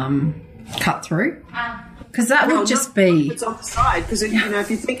clitoris cut through? Because that would just be... It's on the side, because, you know, if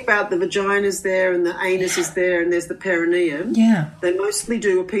you think about the vagina's there and the anus is there and there's the perineum, they mostly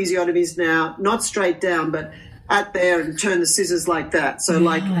do episiotomies now, not straight down, but at there and turn the scissors like that. So,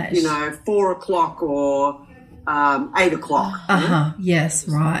 like, you know, 4 o'clock or 8 o'clock. Yes,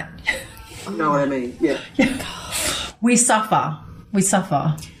 right. You know what I mean? Yeah. We suffer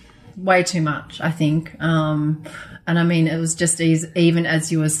way too much, I think. And I mean, it was just even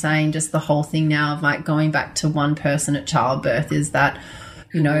as you were saying, just the whole thing now of like going back to one person at childbirth is that,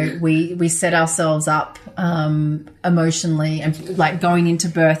 you know, we set ourselves up emotionally, and like going into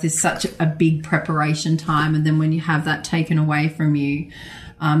birth is such a big preparation time. And then when you have that taken away from you,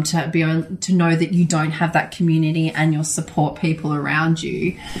 to know that you don't have that community and your support people around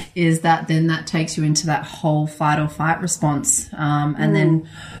you, is that then that takes you into that whole fight or fight response. And then,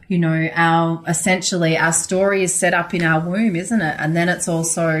 you know, our story is set up in our womb, isn't it? And then it's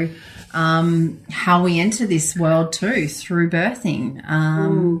also how we enter this world too, through birthing.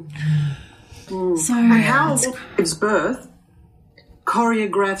 So and how gives birth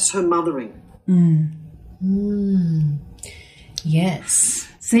choreographs her mothering. Yes.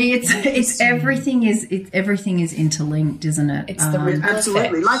 See, it's everything is interlinked, isn't it? It's the ripple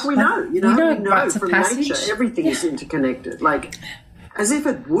absolutely. effect. Like we know rites of from passage. nature, everything is interconnected. Like, as if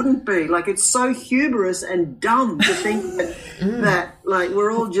it wouldn't be. Like, it's so hubris and dumb to think that like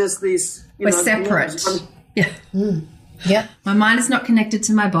we're all just this. We're separate. Yeah. Yep. My mind is not connected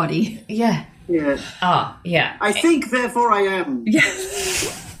to my body. Yeah. Yeah. Oh, yeah. I think, therefore I am. Yeah.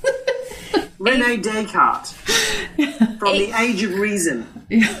 René Descartes, from the age of reason.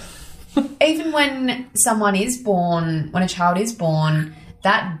 Even when someone is born, when a child is born,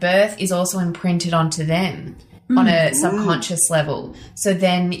 that birth is also imprinted onto them on a subconscious level. So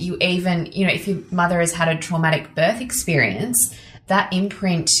then you even, if your mother has had a traumatic birth experience, that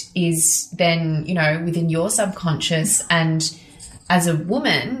imprint is then, within your subconscious. And as a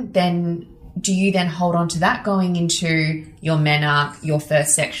woman, then do you then hold on to that going into your menarche, your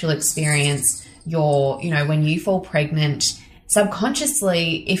first sexual experience, your, when you fall pregnant?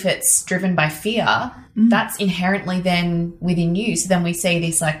 Subconsciously, if it's driven by fear, that's inherently then within you. So then we see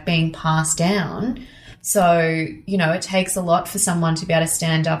this like being passed down. So, it takes a lot for someone to be able to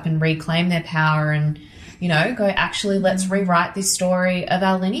stand up and reclaim their power and, go, actually, let's rewrite this story of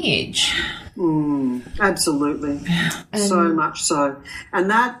our lineage. Absolutely. So much so. And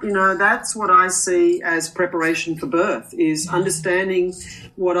that, that's what I see as preparation for birth, is understanding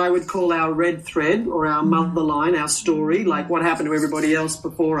what I would call our red thread or our mother line, our story, like what happened to everybody else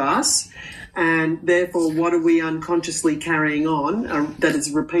before us. And therefore, what are we unconsciously carrying on that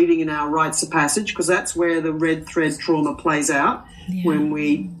is repeating in our rites of passage? Because that's where the red thread trauma plays out when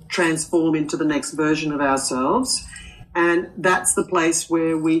we transform into the next version of ourselves. And that's the place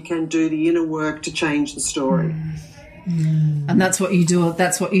where we can do the inner work to change the story. And that's what you do.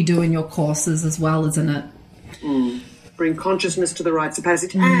 That's what you do in your courses as well, isn't it? Bring consciousness to the rites of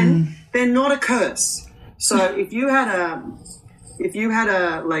passage, and they're not a curse. So if you had a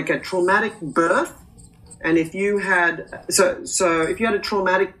traumatic birth, and if you had if you had a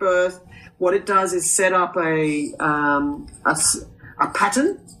traumatic birth, what it does is set up a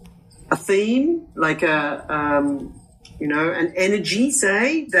pattern, a theme, like an energy,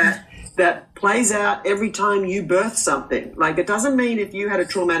 say, that plays out every time you birth something. Like, it doesn't mean if you had a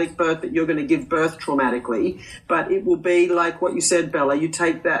traumatic birth that you're going to give birth traumatically, but it will be like what you said, Bella, you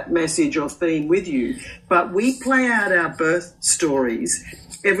take that message or theme with you. But we play out our birth stories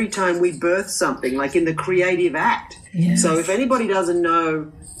every time we birth something, like in the creative act. Yes. So if anybody doesn't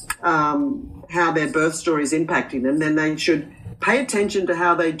know how their birth story is impacting them, then they should pay attention to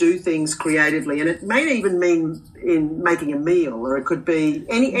how they do things creatively. And it may even mean in making a meal, or it could be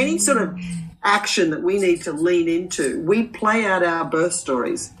any sort of action that we need to lean into. We play out our birth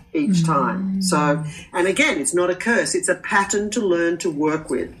stories each time. So, and again, it's not a curse. It's a pattern to learn to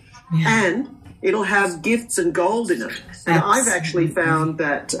work with. And it'll have gifts and gold in it. And I've actually found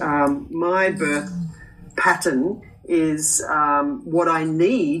that my birth pattern is what I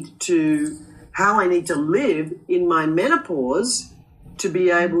need to, how I need to live in my menopause to be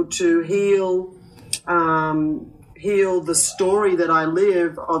able to heal the story that I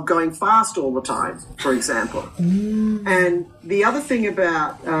live of going fast all the time, for example. And the other thing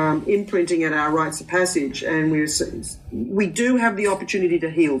about imprinting at our rites of passage, and we do have the opportunity to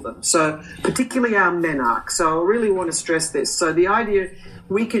heal them. So particularly our menarche. So I really want to stress this. So the idea,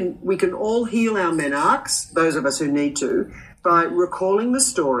 we can all heal our menarches, those of us who need to, by recalling the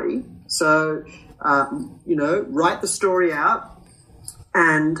story. So, write the story out.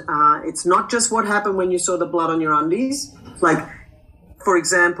 And it's not just what happened when you saw the blood on your undies. Like, for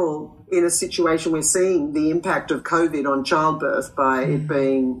example, in a situation we're seeing the impact of COVID on childbirth by it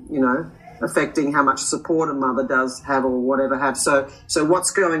being, affecting how much support a mother does have or whatever have. So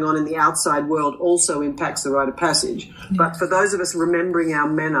what's going on in the outside world also impacts the rite of passage. But for those of us remembering our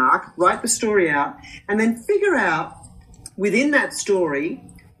menarche, write the story out and then figure out within that story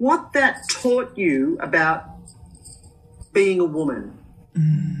what that taught you about being a woman.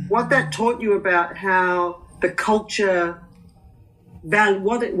 What that taught you about how the culture,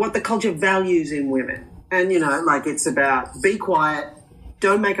 what the culture values in women. And, it's about be quiet,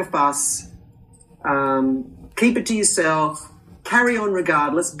 don't make a fuss, keep it to yourself, carry on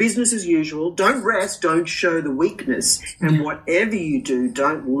regardless, business as usual, don't rest, don't show the weakness, and whatever you do,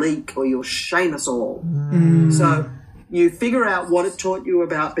 don't leak or you'll shame us all. So you figure out what it taught you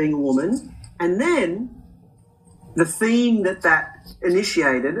about being a woman, and then the theme that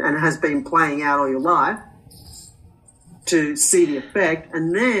initiated and has been playing out all your life to see the effect,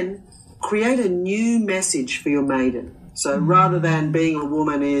 and then create a new message for your maiden. So rather than being a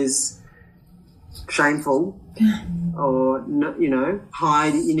woman is shameful, or, you know,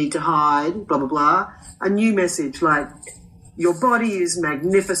 hide, you need to hide, blah, blah, blah. A new message like, your body is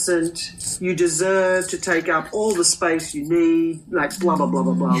magnificent, you deserve to take up all the space you need, like blah, blah, blah,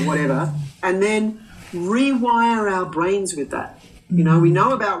 blah, blah, whatever. And then rewire our brains with that. You know, we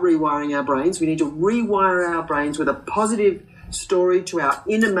know about rewiring our brains. We need to rewire our brains with a positive story to our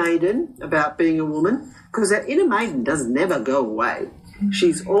inner maiden about being a woman, because our inner maiden does never go away.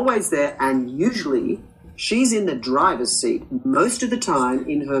 She's always there, and usually she's in the driver's seat most of the time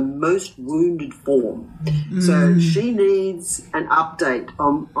in her most wounded form. So she needs an update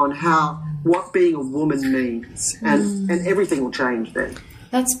on what being a woman means, and everything will change then.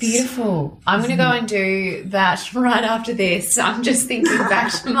 That's beautiful. I'm going to go and do that right after this. I'm just thinking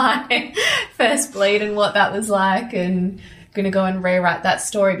back to my first bleed and what that was like, and going to go and rewrite that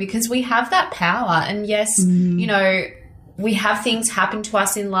story, because we have that power. And yes, you know, we have things happen to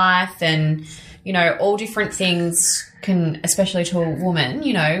us in life, and, you know, all different things can, especially to a woman,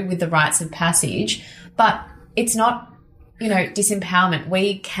 you know, with the rites of passage, but it's not, you know, disempowerment.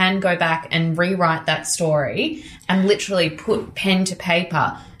 We can go back and rewrite that story and literally put pen to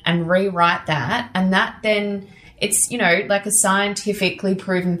paper and rewrite that. And that then it's, you know, like a scientifically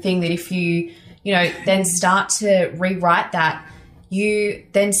proven thing that if you, you know, then start to rewrite that, you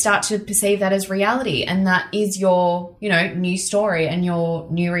then start to perceive that as reality. And that is your, you know, new story and your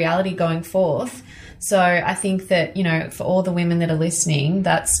new reality going forth. So I think that, you know, for all the women that are listening,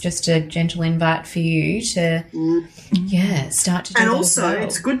 that's just a gentle invite for you to, start to do that. And also,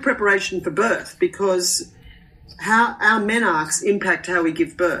 it's good preparation for birth, because how our menarches impact how we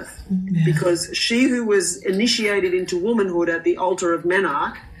give birth. Because she who was initiated into womanhood at the altar of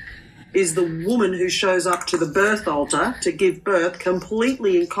menarche is the woman who shows up to the birth altar to give birth,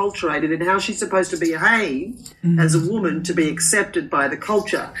 completely enculturated in how she's supposed to behave as a woman to be accepted by the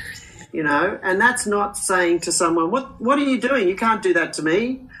culture. You know, and that's not saying to someone, what are you doing? You can't do that to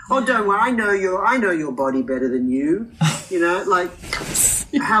me. Oh, don't worry, I know your body better than you. You know, like,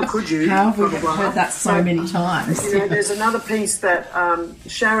 how could you? How have we heard that so many times? You know, there's another piece that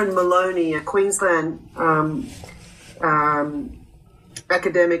Sharon Maloney, a Queensland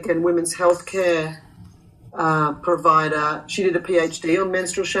academic and women's healthcare provider, she did a PhD on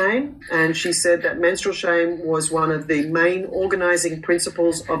menstrual shame, and she said that menstrual shame was one of the main organising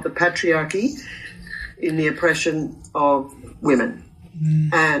principles of the patriarchy in the oppression of women.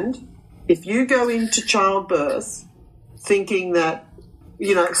 And if you go into childbirth thinking that,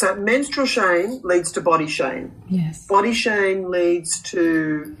 you know, so menstrual shame leads to body shame. Yes. Body shame leads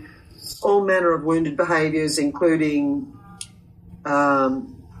to all manner of wounded behaviours, including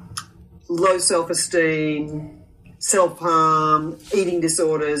low self-esteem, self-harm, eating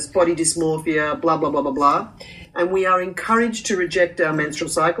disorders, body dysmorphia, blah, blah, blah, blah, blah. And we are encouraged to reject our menstrual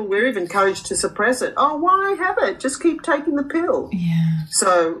cycle. We're even encouraged to suppress it. Oh, why have it? Just keep taking the pill. Yeah.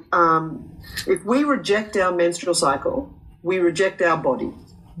 So if we reject our menstrual cycle, we reject our body.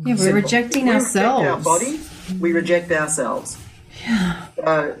 Yeah, we're rejecting ourselves. We reject our body, we reject ourselves.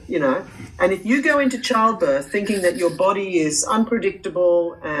 Yeah. You know, and if you go into childbirth thinking that your body is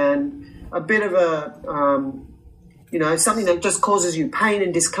unpredictable and a bit of a, you know, something that just causes you pain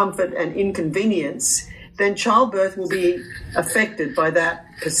and discomfort and inconvenience, then childbirth will be affected by that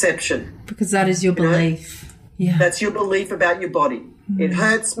perception. Because that is your belief. Yeah. That's your belief about your body. It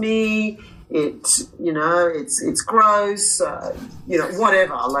hurts me. It's, you know, it's gross, you know,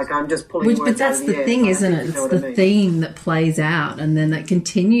 whatever. Like, I'm just pulling words But that's out of the the air, thing, isn't it? you know It's the what I mean. theme that plays out, and then that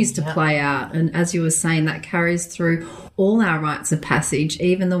continues to play out. And as you were saying, that carries through all our rites of passage,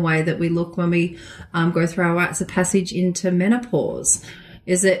 even the way that we look when we go through our rites of passage into menopause.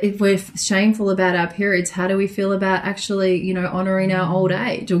 Is that if we're shameful about our periods, how do we feel about actually, you know, honouring our old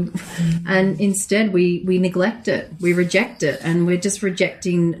age? And instead we neglect it, we reject it, and we're just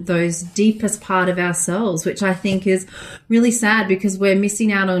rejecting those deepest part of ourselves, which I think is really sad, because we're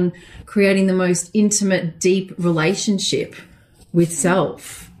missing out on creating the most intimate, deep relationship with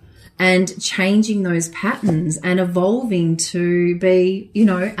self and changing those patterns and evolving to be, you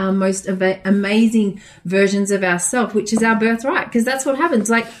know, our most amazing versions of ourselves, which is our birthright, because that's what happens.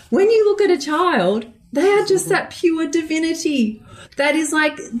 Like, when you look at a child, they are just that pure divinity. That is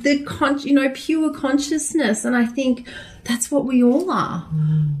like the pure consciousness. And I think that's what we all are.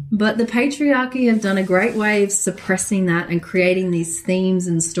 But the patriarchy have done a great way of suppressing that and creating these themes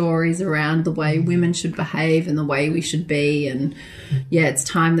and stories around the way women should behave and the way we should be. And yeah, it's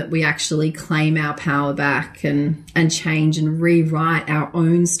time that we actually claim our power back and change and rewrite our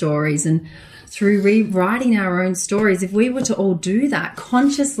own stories. And through rewriting our own stories, if we were to all do that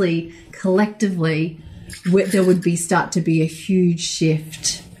consciously, collectively, there would start to be a huge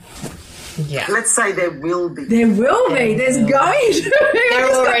shift Yeah. Let's say there will be. There will be. There's going to be.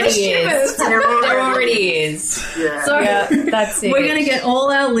 There already is. There already is. Yeah. So that's it. we're going to get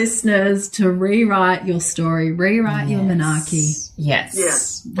all our listeners to rewrite your story, rewrite your monarchy.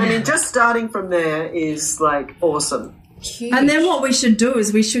 Yes. Yeah. I mean, just starting from there is like awesome. Huge. And then what we should do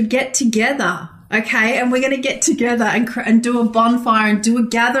is we should get together, okay? And we're going to get together and do a bonfire and do a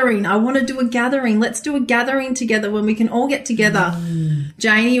gathering. I want to do a gathering. Let's do a gathering together when we can all get together.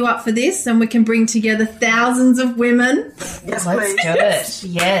 Jane, are you up for this? And we can bring together thousands of women. Yes, Let's please. do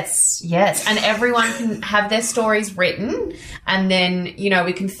it. Yes. And everyone can have their stories written, and then, you know,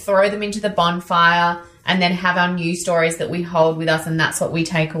 we can throw them into the bonfire and then have our new stories that we hold with us, and that's what we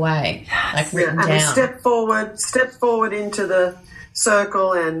take away, like written And down. we step forward into the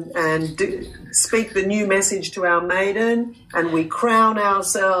circle and speak the new message to our maiden, and we crown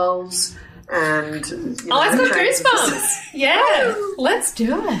ourselves. And I've got goosebumps. Yeah, let's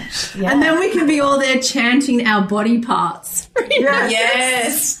do it. Yeah. And then we can be all there chanting our body parts.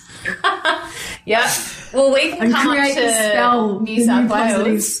 Yes. Yeah. Well, we can And come create up to the spell, New the South new positive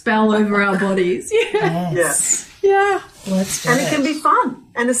Wales. spell over our bodies. Yeah. Yes. Yeah. Let's do And it. it can be fun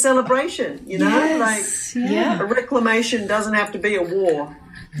and a celebration, you know? Yes. Yeah. A reclamation doesn't have to be a war.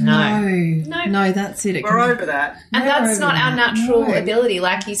 No, that's it. We're over that. And that's not our natural No. ability,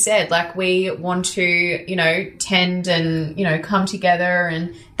 like you said. Like, we want to, you know, tend and, you know, come together,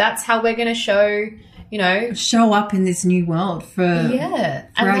 and that's how we're going to show, you know, show up in this new world for and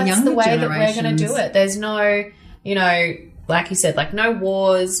our that's younger the way that we're going to generations. do it. There's no, you know, like you said, like no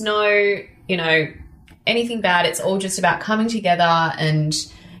wars, no, you know, anything bad. It's all just about coming together, and,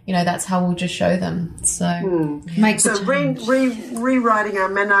 you know, that's how we'll just show them. So make So the change. rewriting our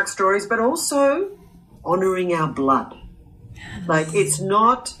monarch stories, but also honouring our blood. Like, it's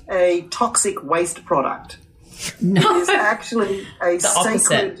not a toxic waste product. No. It's actually a opposite.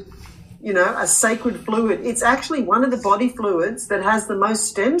 sacred, you know, a sacred fluid. It's actually one of the body fluids that has the most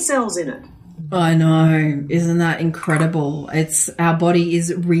stem cells in it. I know. Isn't that incredible? It's our body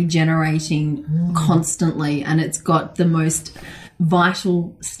is regenerating constantly, and it's got the most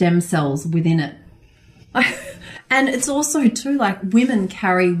vital stem cells within it. And it's also too, like, women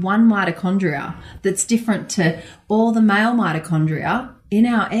carry one mitochondria that's different to all the male mitochondria in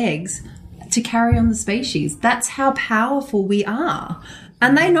our eggs to carry on the species. That's how powerful we are.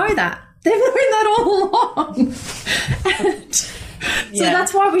 And they know that. They've known that all along. So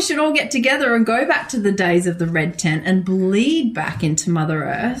that's why we should all get together and go back to the days of the red tent and bleed back into Mother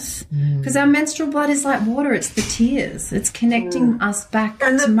Earth. Because our menstrual blood is like water. It's the tears. It's connecting us back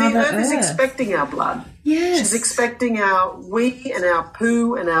And to the Mother earth Earth. is expecting our blood. Yes. She's expecting our wee and our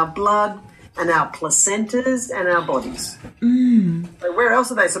poo and our blood and our placentas and our bodies. So where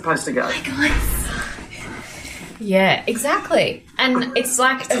else are they supposed to go? yeah, exactly. And it's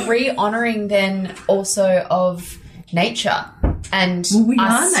like a re-honouring then also of nature, and we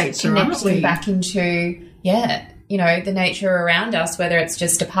us are nature, connecting aren't we? back into, you know, the nature around us, whether it's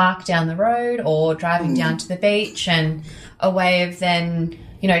just a park down the road or driving down to the beach, and a way of then,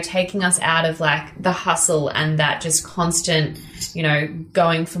 you know, taking us out of like the hustle and that just constant, you know,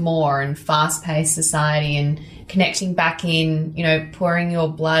 going for more and fast-paced society, and connecting back in, you know, pouring your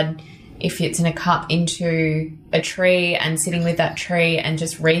blood, if it's in a cup, into a tree and sitting with that tree and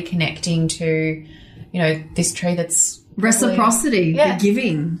just reconnecting to, you know, this tree that's Reciprocity, Yeah.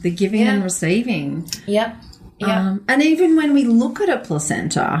 the giving and receiving. Yep. And even when we look at a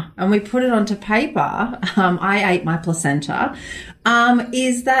placenta and we put it onto paper, I ate my placenta,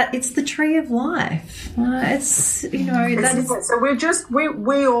 is that it's the tree of life. It's, you know, that is... So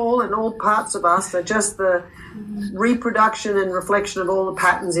we all and all parts of us are just the reproduction and reflection of all the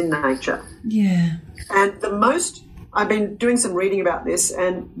patterns in nature. Yeah. And I've been doing some reading about this,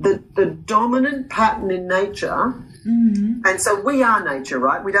 and the dominant pattern in nature, and so we are nature,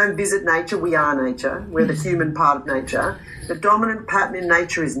 right? We don't visit nature, we are nature. We're the human part of nature. The dominant pattern in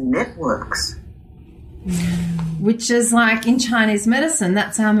nature is networks. Which is like in Chinese medicine,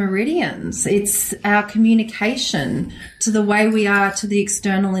 that's our meridians. It's our communication to the way we are to the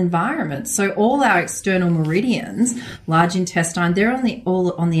external environment. So all our external meridians, large intestine, they're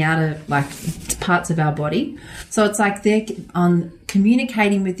all on the outer like parts of our body. So it's like they're on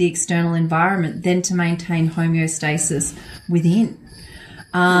communicating with the external environment, then to maintain homeostasis within.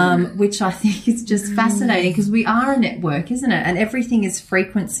 Which I think is just fascinating, because we are a network, isn't it? And everything is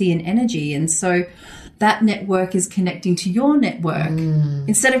frequency and energy. And so that network is connecting to your network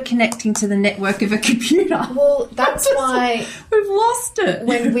instead of connecting to the network of a computer. Well, that's why we've lost it.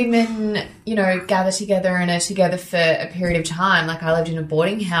 when women, you know, gather together and are together for a period of time, like I lived in a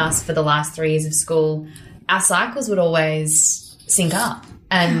boarding house for the last 3 years of school, our cycles would always sync up.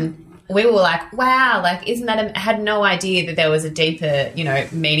 And we were like, wow, like, isn't that, had no idea that there was a deeper, you know,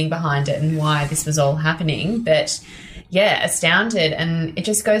 meaning behind it and why this was all happening. But yeah, astounded. And it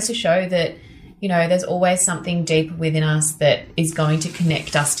just goes to show that, you know, there's always something deeper within us that is going to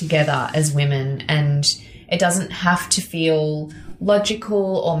connect us together as women. And it doesn't have to feel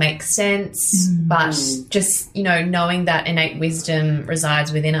logical or make sense, but just, you know, knowing that innate wisdom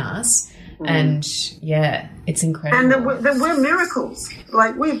resides within us. And, yeah, it's incredible. And that we're miracles.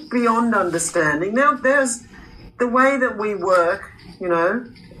 Like, we're beyond understanding. Now, there's the way that we work, you know,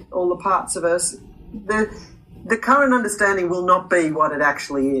 all the parts of us, the current understanding will not be what it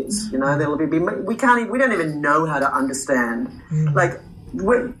actually is. You know, there'll be we don't even know how to understand. Like,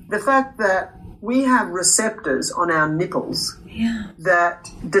 the fact that we have receptors on our nipples that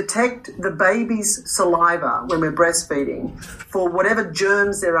detect the baby's saliva when we're breastfeeding for whatever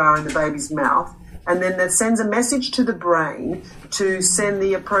germs there are in the baby's mouth, and then that sends a message to the brain to send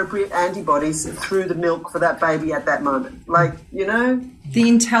the appropriate antibodies through the milk for that baby at that moment. Like, you know? The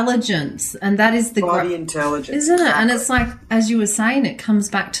intelligence, and that is the body intelligence. Isn't it? And it's like, as you were saying, it comes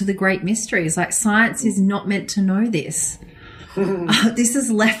back to the great mysteries. Like, science is not meant to know this. This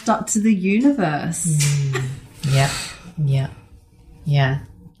is left up to the universe. Yeah.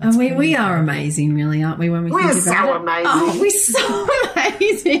 And we are amazing, really, aren't we, when we think about it? Amazing. Oh, we're so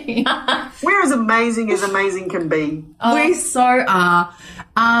amazing. We're as amazing can be. We so are.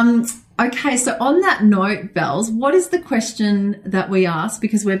 Okay, so on that note, Bells, what is the question that we asked?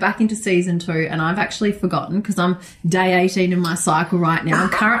 Because we're back into season 2 and I've actually forgotten because I'm day 18 in my cycle right now. I'm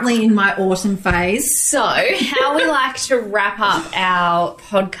currently in my autumn phase. So how we like to wrap up our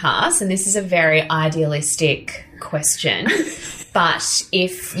podcast, and this is a very idealistic question, but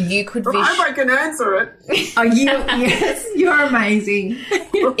if you could... I can answer it. Oh, yes, you're amazing.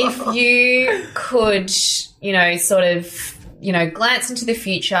 If you could, you know, sort of... you know, glance into the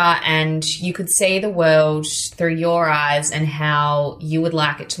future and you could see the world through your eyes and how you would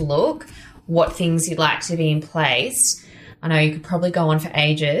like it to look, what things you'd like to be in place. I know you could probably go on for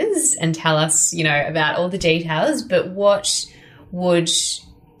ages and tell us, you know, about all the details, but what would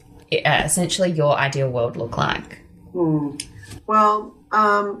essentially your ideal world look like? Well,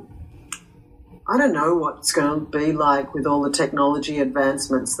 I don't know what's going to be like with all the technology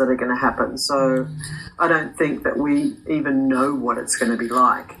advancements that are going to happen. So I don't think that we even know what it's going to be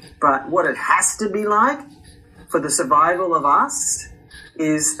like. But what it has to be like for the survival of us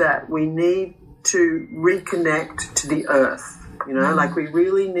is that we need to reconnect to the earth. You know, like we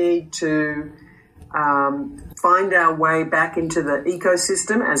really need to find our way back into the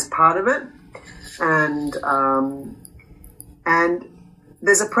ecosystem as part of it. And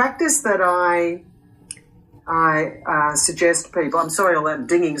there's a practice that I suggest people. I'm sorry, all that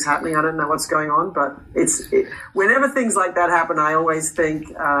dinging's happening. I don't know what's going on, but whenever things like that happen, I always think,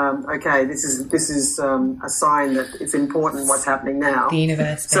 okay, this is a sign that it's important what's happening now. The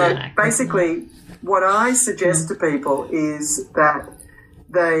universe. So basically, what I suggest to people is that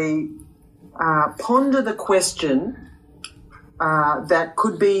they ponder the question that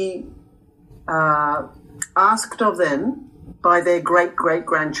could be asked of them by their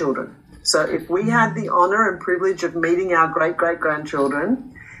great-great-grandchildren. So if we had the honour and privilege of meeting our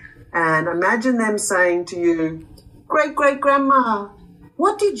great-great-grandchildren, and imagine them saying to you, great-great-grandma,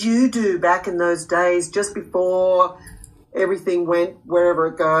 what did you do back in those days just before everything went wherever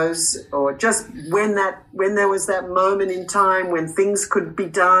it goes, or just when there was that moment in time when things could be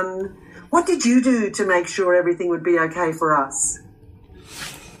done? What did you do to make sure everything would be okay for us?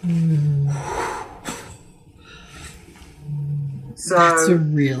 So, that's a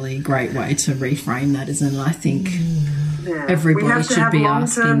really great way to reframe that, isn't it? I think everybody should be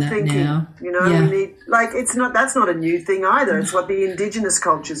asking that thinking, now. You know, we need, like, that's not a new thing either. It's what the indigenous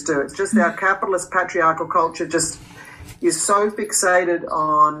cultures do. It's just our capitalist patriarchal culture just is so fixated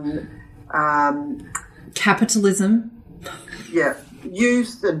on capitalism. Yeah,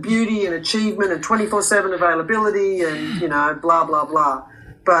 youth and beauty and achievement and 24/7 availability and, you know, blah blah blah.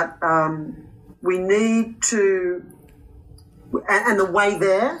 But we need to. And the way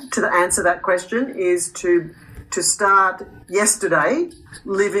there to answer that question is to start yesterday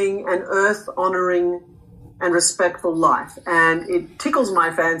living an earth-honouring and respectful life. And it tickles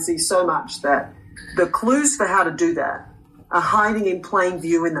my fancy so much that the clues for how to do that are hiding in plain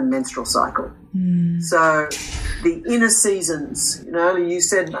view in the menstrual cycle. So the inner seasons, you know, you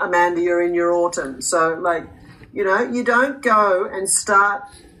said, Amanda, you're in your autumn. So, like, you know, you don't go and start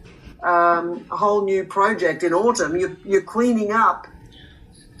a whole new project in autumn. You're cleaning up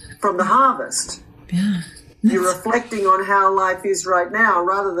from the harvest. Yeah. You're reflecting on how life is right now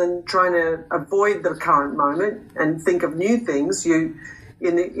rather than trying to avoid the current moment and think of new things. You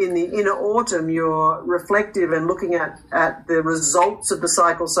in the inner autumn, you're reflective and looking at the results of the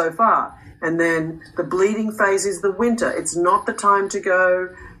cycle so far. And then the bleeding phase is the winter. It's not the time to go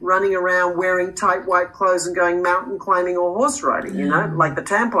running around wearing tight white clothes and going mountain climbing or horse riding, you know, like the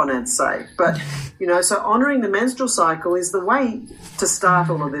tampon ads say. But, you know, so honouring the menstrual cycle is the way to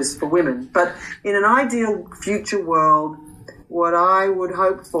start all of this for women. But in an ideal future world, what I would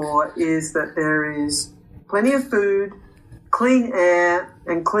hope for is that there is plenty of food, clean air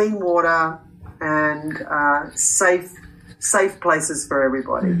and clean water, and safe places for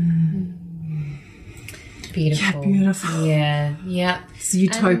everybody. Beautiful. Yeah, beautiful. Yeah. It's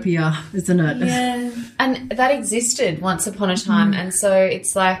utopia, isn't it? Yeah. And that existed once upon a time. And so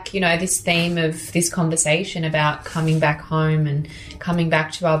it's like, you know, this theme of this conversation about coming back home and coming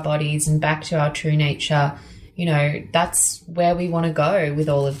back to our bodies and back to our true nature, you know, that's where we want to go with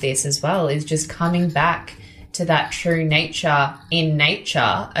all of this as well, is just coming back to that true nature in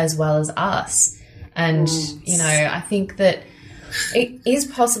nature as well as us. And, you know, I think that it is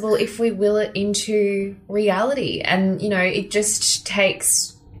possible if we will it into reality. And, you know, it just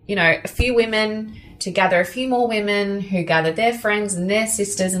takes, you know, a few women to gather a few more women who gather their friends and their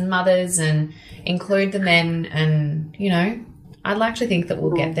sisters and mothers and include the men. And, you know, I'd like to think that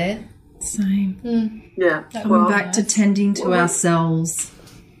we'll get there. Same. Yeah. Coming back to tending to ourselves.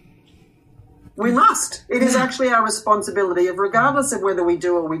 We must. It is actually our responsibility, of regardless of whether we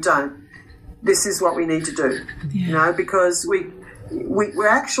do or we don't. This is what we need to do, you know, because we're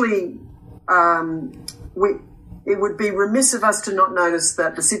actually, it would be remiss of us to not notice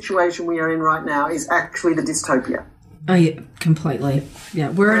that the situation we are in right now is actually the dystopia. Oh, yeah, completely. Yeah,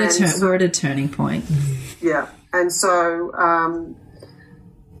 we're at a turning point. Yeah, and so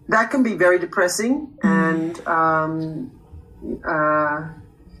that can be very depressing and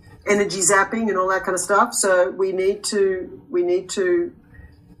energy zapping and all that kind of stuff. So we need to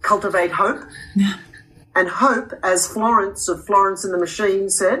cultivate hope. Yeah. And hope, as Florence of Florence and the Machine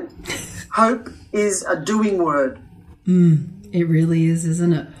said, hope is a doing word. It really is,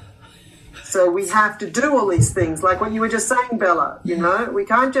 isn't it? So we have to do all these things, like what you were just saying, Bella, you know. We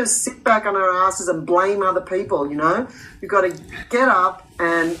can't just sit back on our asses and blame other people, you know. We've got to get up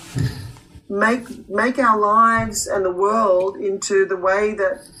and make our lives and the world into the way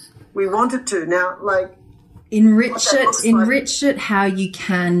that we want it to. Now, like, enrich it how you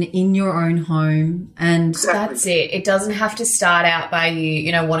can in your own home. And that's it. It doesn't have to start out by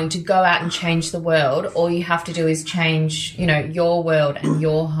you know, wanting to go out and change the world. All you have to do is change, you know, your world and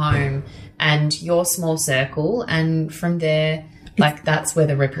your home and your small circle, and from there, like, that's where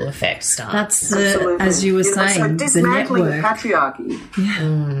the ripple effect starts. That's as you were saying, so dismantling the patriarchy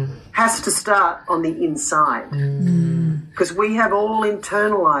has to start on the inside, because we have all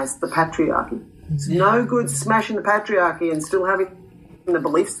internalized the patriarchy. It's no good smashing the patriarchy and still having the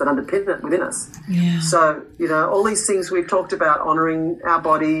beliefs that underpin it within us. Yeah. So, you know, all these things we've talked about, honouring our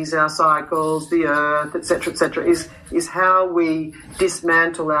bodies, our cycles, the earth, etc., is how we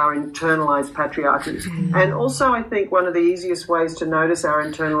dismantle our internalised patriarchy. And also, I think one of the easiest ways to notice our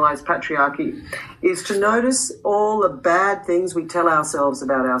internalised patriarchy is to notice all the bad things we tell ourselves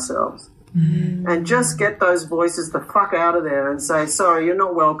about ourselves. And just get those voices the fuck out of there and say, sorry, you're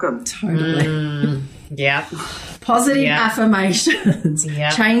not welcome. Totally. Yeah. Positive affirmations.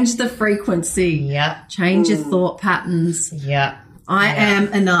 Yeah. Change the frequency. Yeah. Change your thought patterns. Yeah. I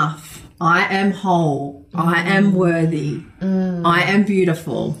am enough. I am whole. I am worthy. I am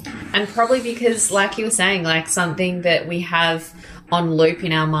beautiful. And probably because, like you were saying, like something that we have on loop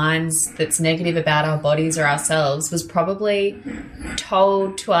in our minds that's negative about our bodies or ourselves was probably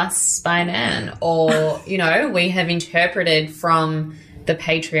told to us by a man, or, you know, we have interpreted from the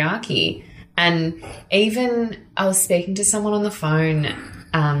patriarchy. And even I was speaking to someone on the phone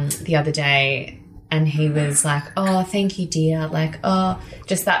the other day, and he was like, oh, thank you, dear. Like, oh,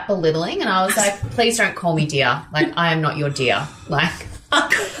 just that belittling. And I was like, please don't call me dear. Like, I am not your dear. Like,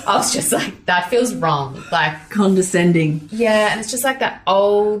 I was just like, that feels wrong. Like, condescending. Yeah, and it's just like that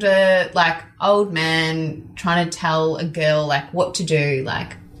old man trying to tell a girl, like, what to do.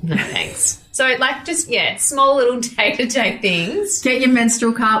 Like, no thanks. So, like, just, small little day-to-day things. Get your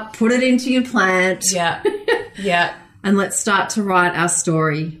menstrual cup, put it into your plant. Yeah. Yeah. And let's start to write our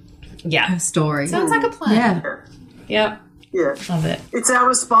story. Yeah. Her story. Sounds like a plan. Yeah. Yeah. Yeah. Love it. It's our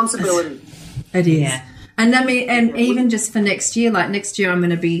responsibility. It is. Yeah. And I mean, and even just for next year, like next year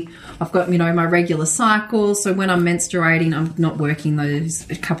I've got, you know, my regular cycle. So when I'm menstruating, I'm not working those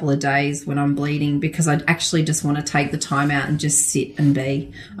a couple of days when I'm bleeding, because I actually just want to take the time out and just sit and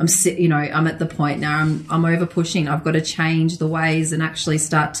be. I'm at the point now, I'm over pushing. I've got to change the ways and actually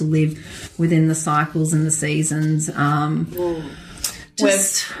start to live within the cycles and the seasons.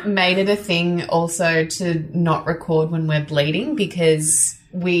 We've made it a thing also to not record when we're bleeding because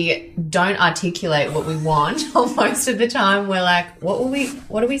we don't articulate what we want. Most of the time we're like, what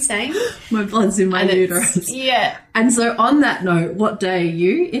are we saying? My blood's in my uterus. Yeah. And so on that note, what day are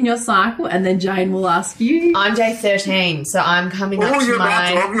you in your cycle? And then Jane will ask you. I'm day 13, so I'm coming up to you're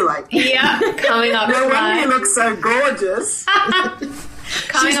my... about to ovulate. Yeah, coming up to No my... wonder you look so gorgeous.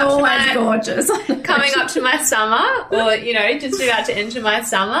 She's always gorgeous. Coming up to my summer, or, just about to enter my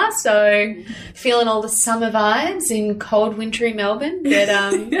summer. So feeling all the summer vibes in cold, wintry Melbourne.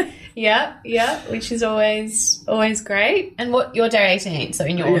 But, yeah, which is always great. And you're day 18, so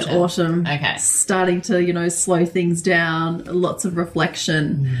in your autumn. Autumn. Okay. Starting to, slow things down, lots of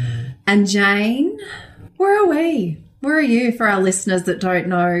reflection. And Jane, where are we? Where are you for our listeners that don't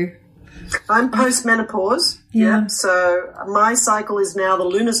know? I'm post-menopause. Yeah. So my cycle is now the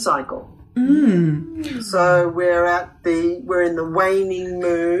lunar cycle. So we're in the waning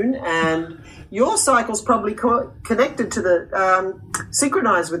moon, and your cycle's probably connected to the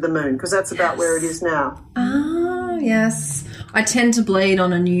synchronized with the moon because that's about where it is now. Ah, yes. I tend to bleed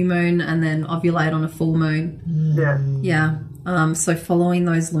on a new moon and then ovulate on a full moon. Yeah. Yeah. So following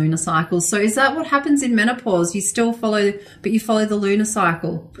those lunar cycles. So is that what happens in menopause? You still follow, but you follow the lunar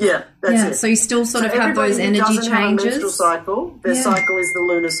cycle. Yeah, that's it. So you still sort of have those energy changes. Have a menstrual changes. cycle. Their cycle is the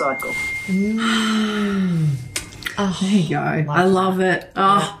lunar cycle. Oh, there you go. I love it.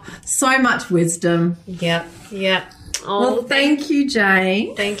 Oh, so much wisdom. Yep. Oh, well, thank you,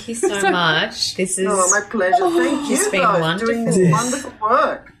 Jane. Thank you so much. This is... Oh, my pleasure. Thank you, it's been guys, doing this wonderful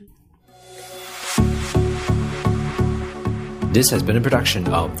work. This has been a production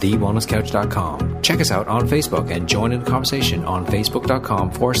of TheWellnessCouch.com. Check us out on Facebook and join in the conversation on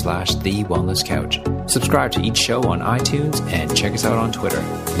Facebook.com/The Wellness Couch. Subscribe to each show on iTunes and check us out on Twitter.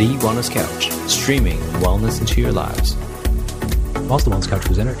 The Wellness Couch, streaming wellness into your lives. Whilst the Wellness Couch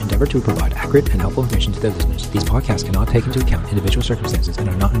presenter endeavor to provide accurate and helpful information to their listeners, these podcasts cannot take into account individual circumstances and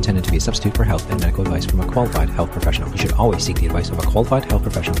are not intended to be a substitute for health and medical advice from a qualified health professional. You should always seek the advice of a qualified health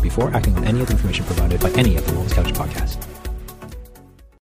professional before acting on any of the information provided by any of the Wellness Couch podcasts.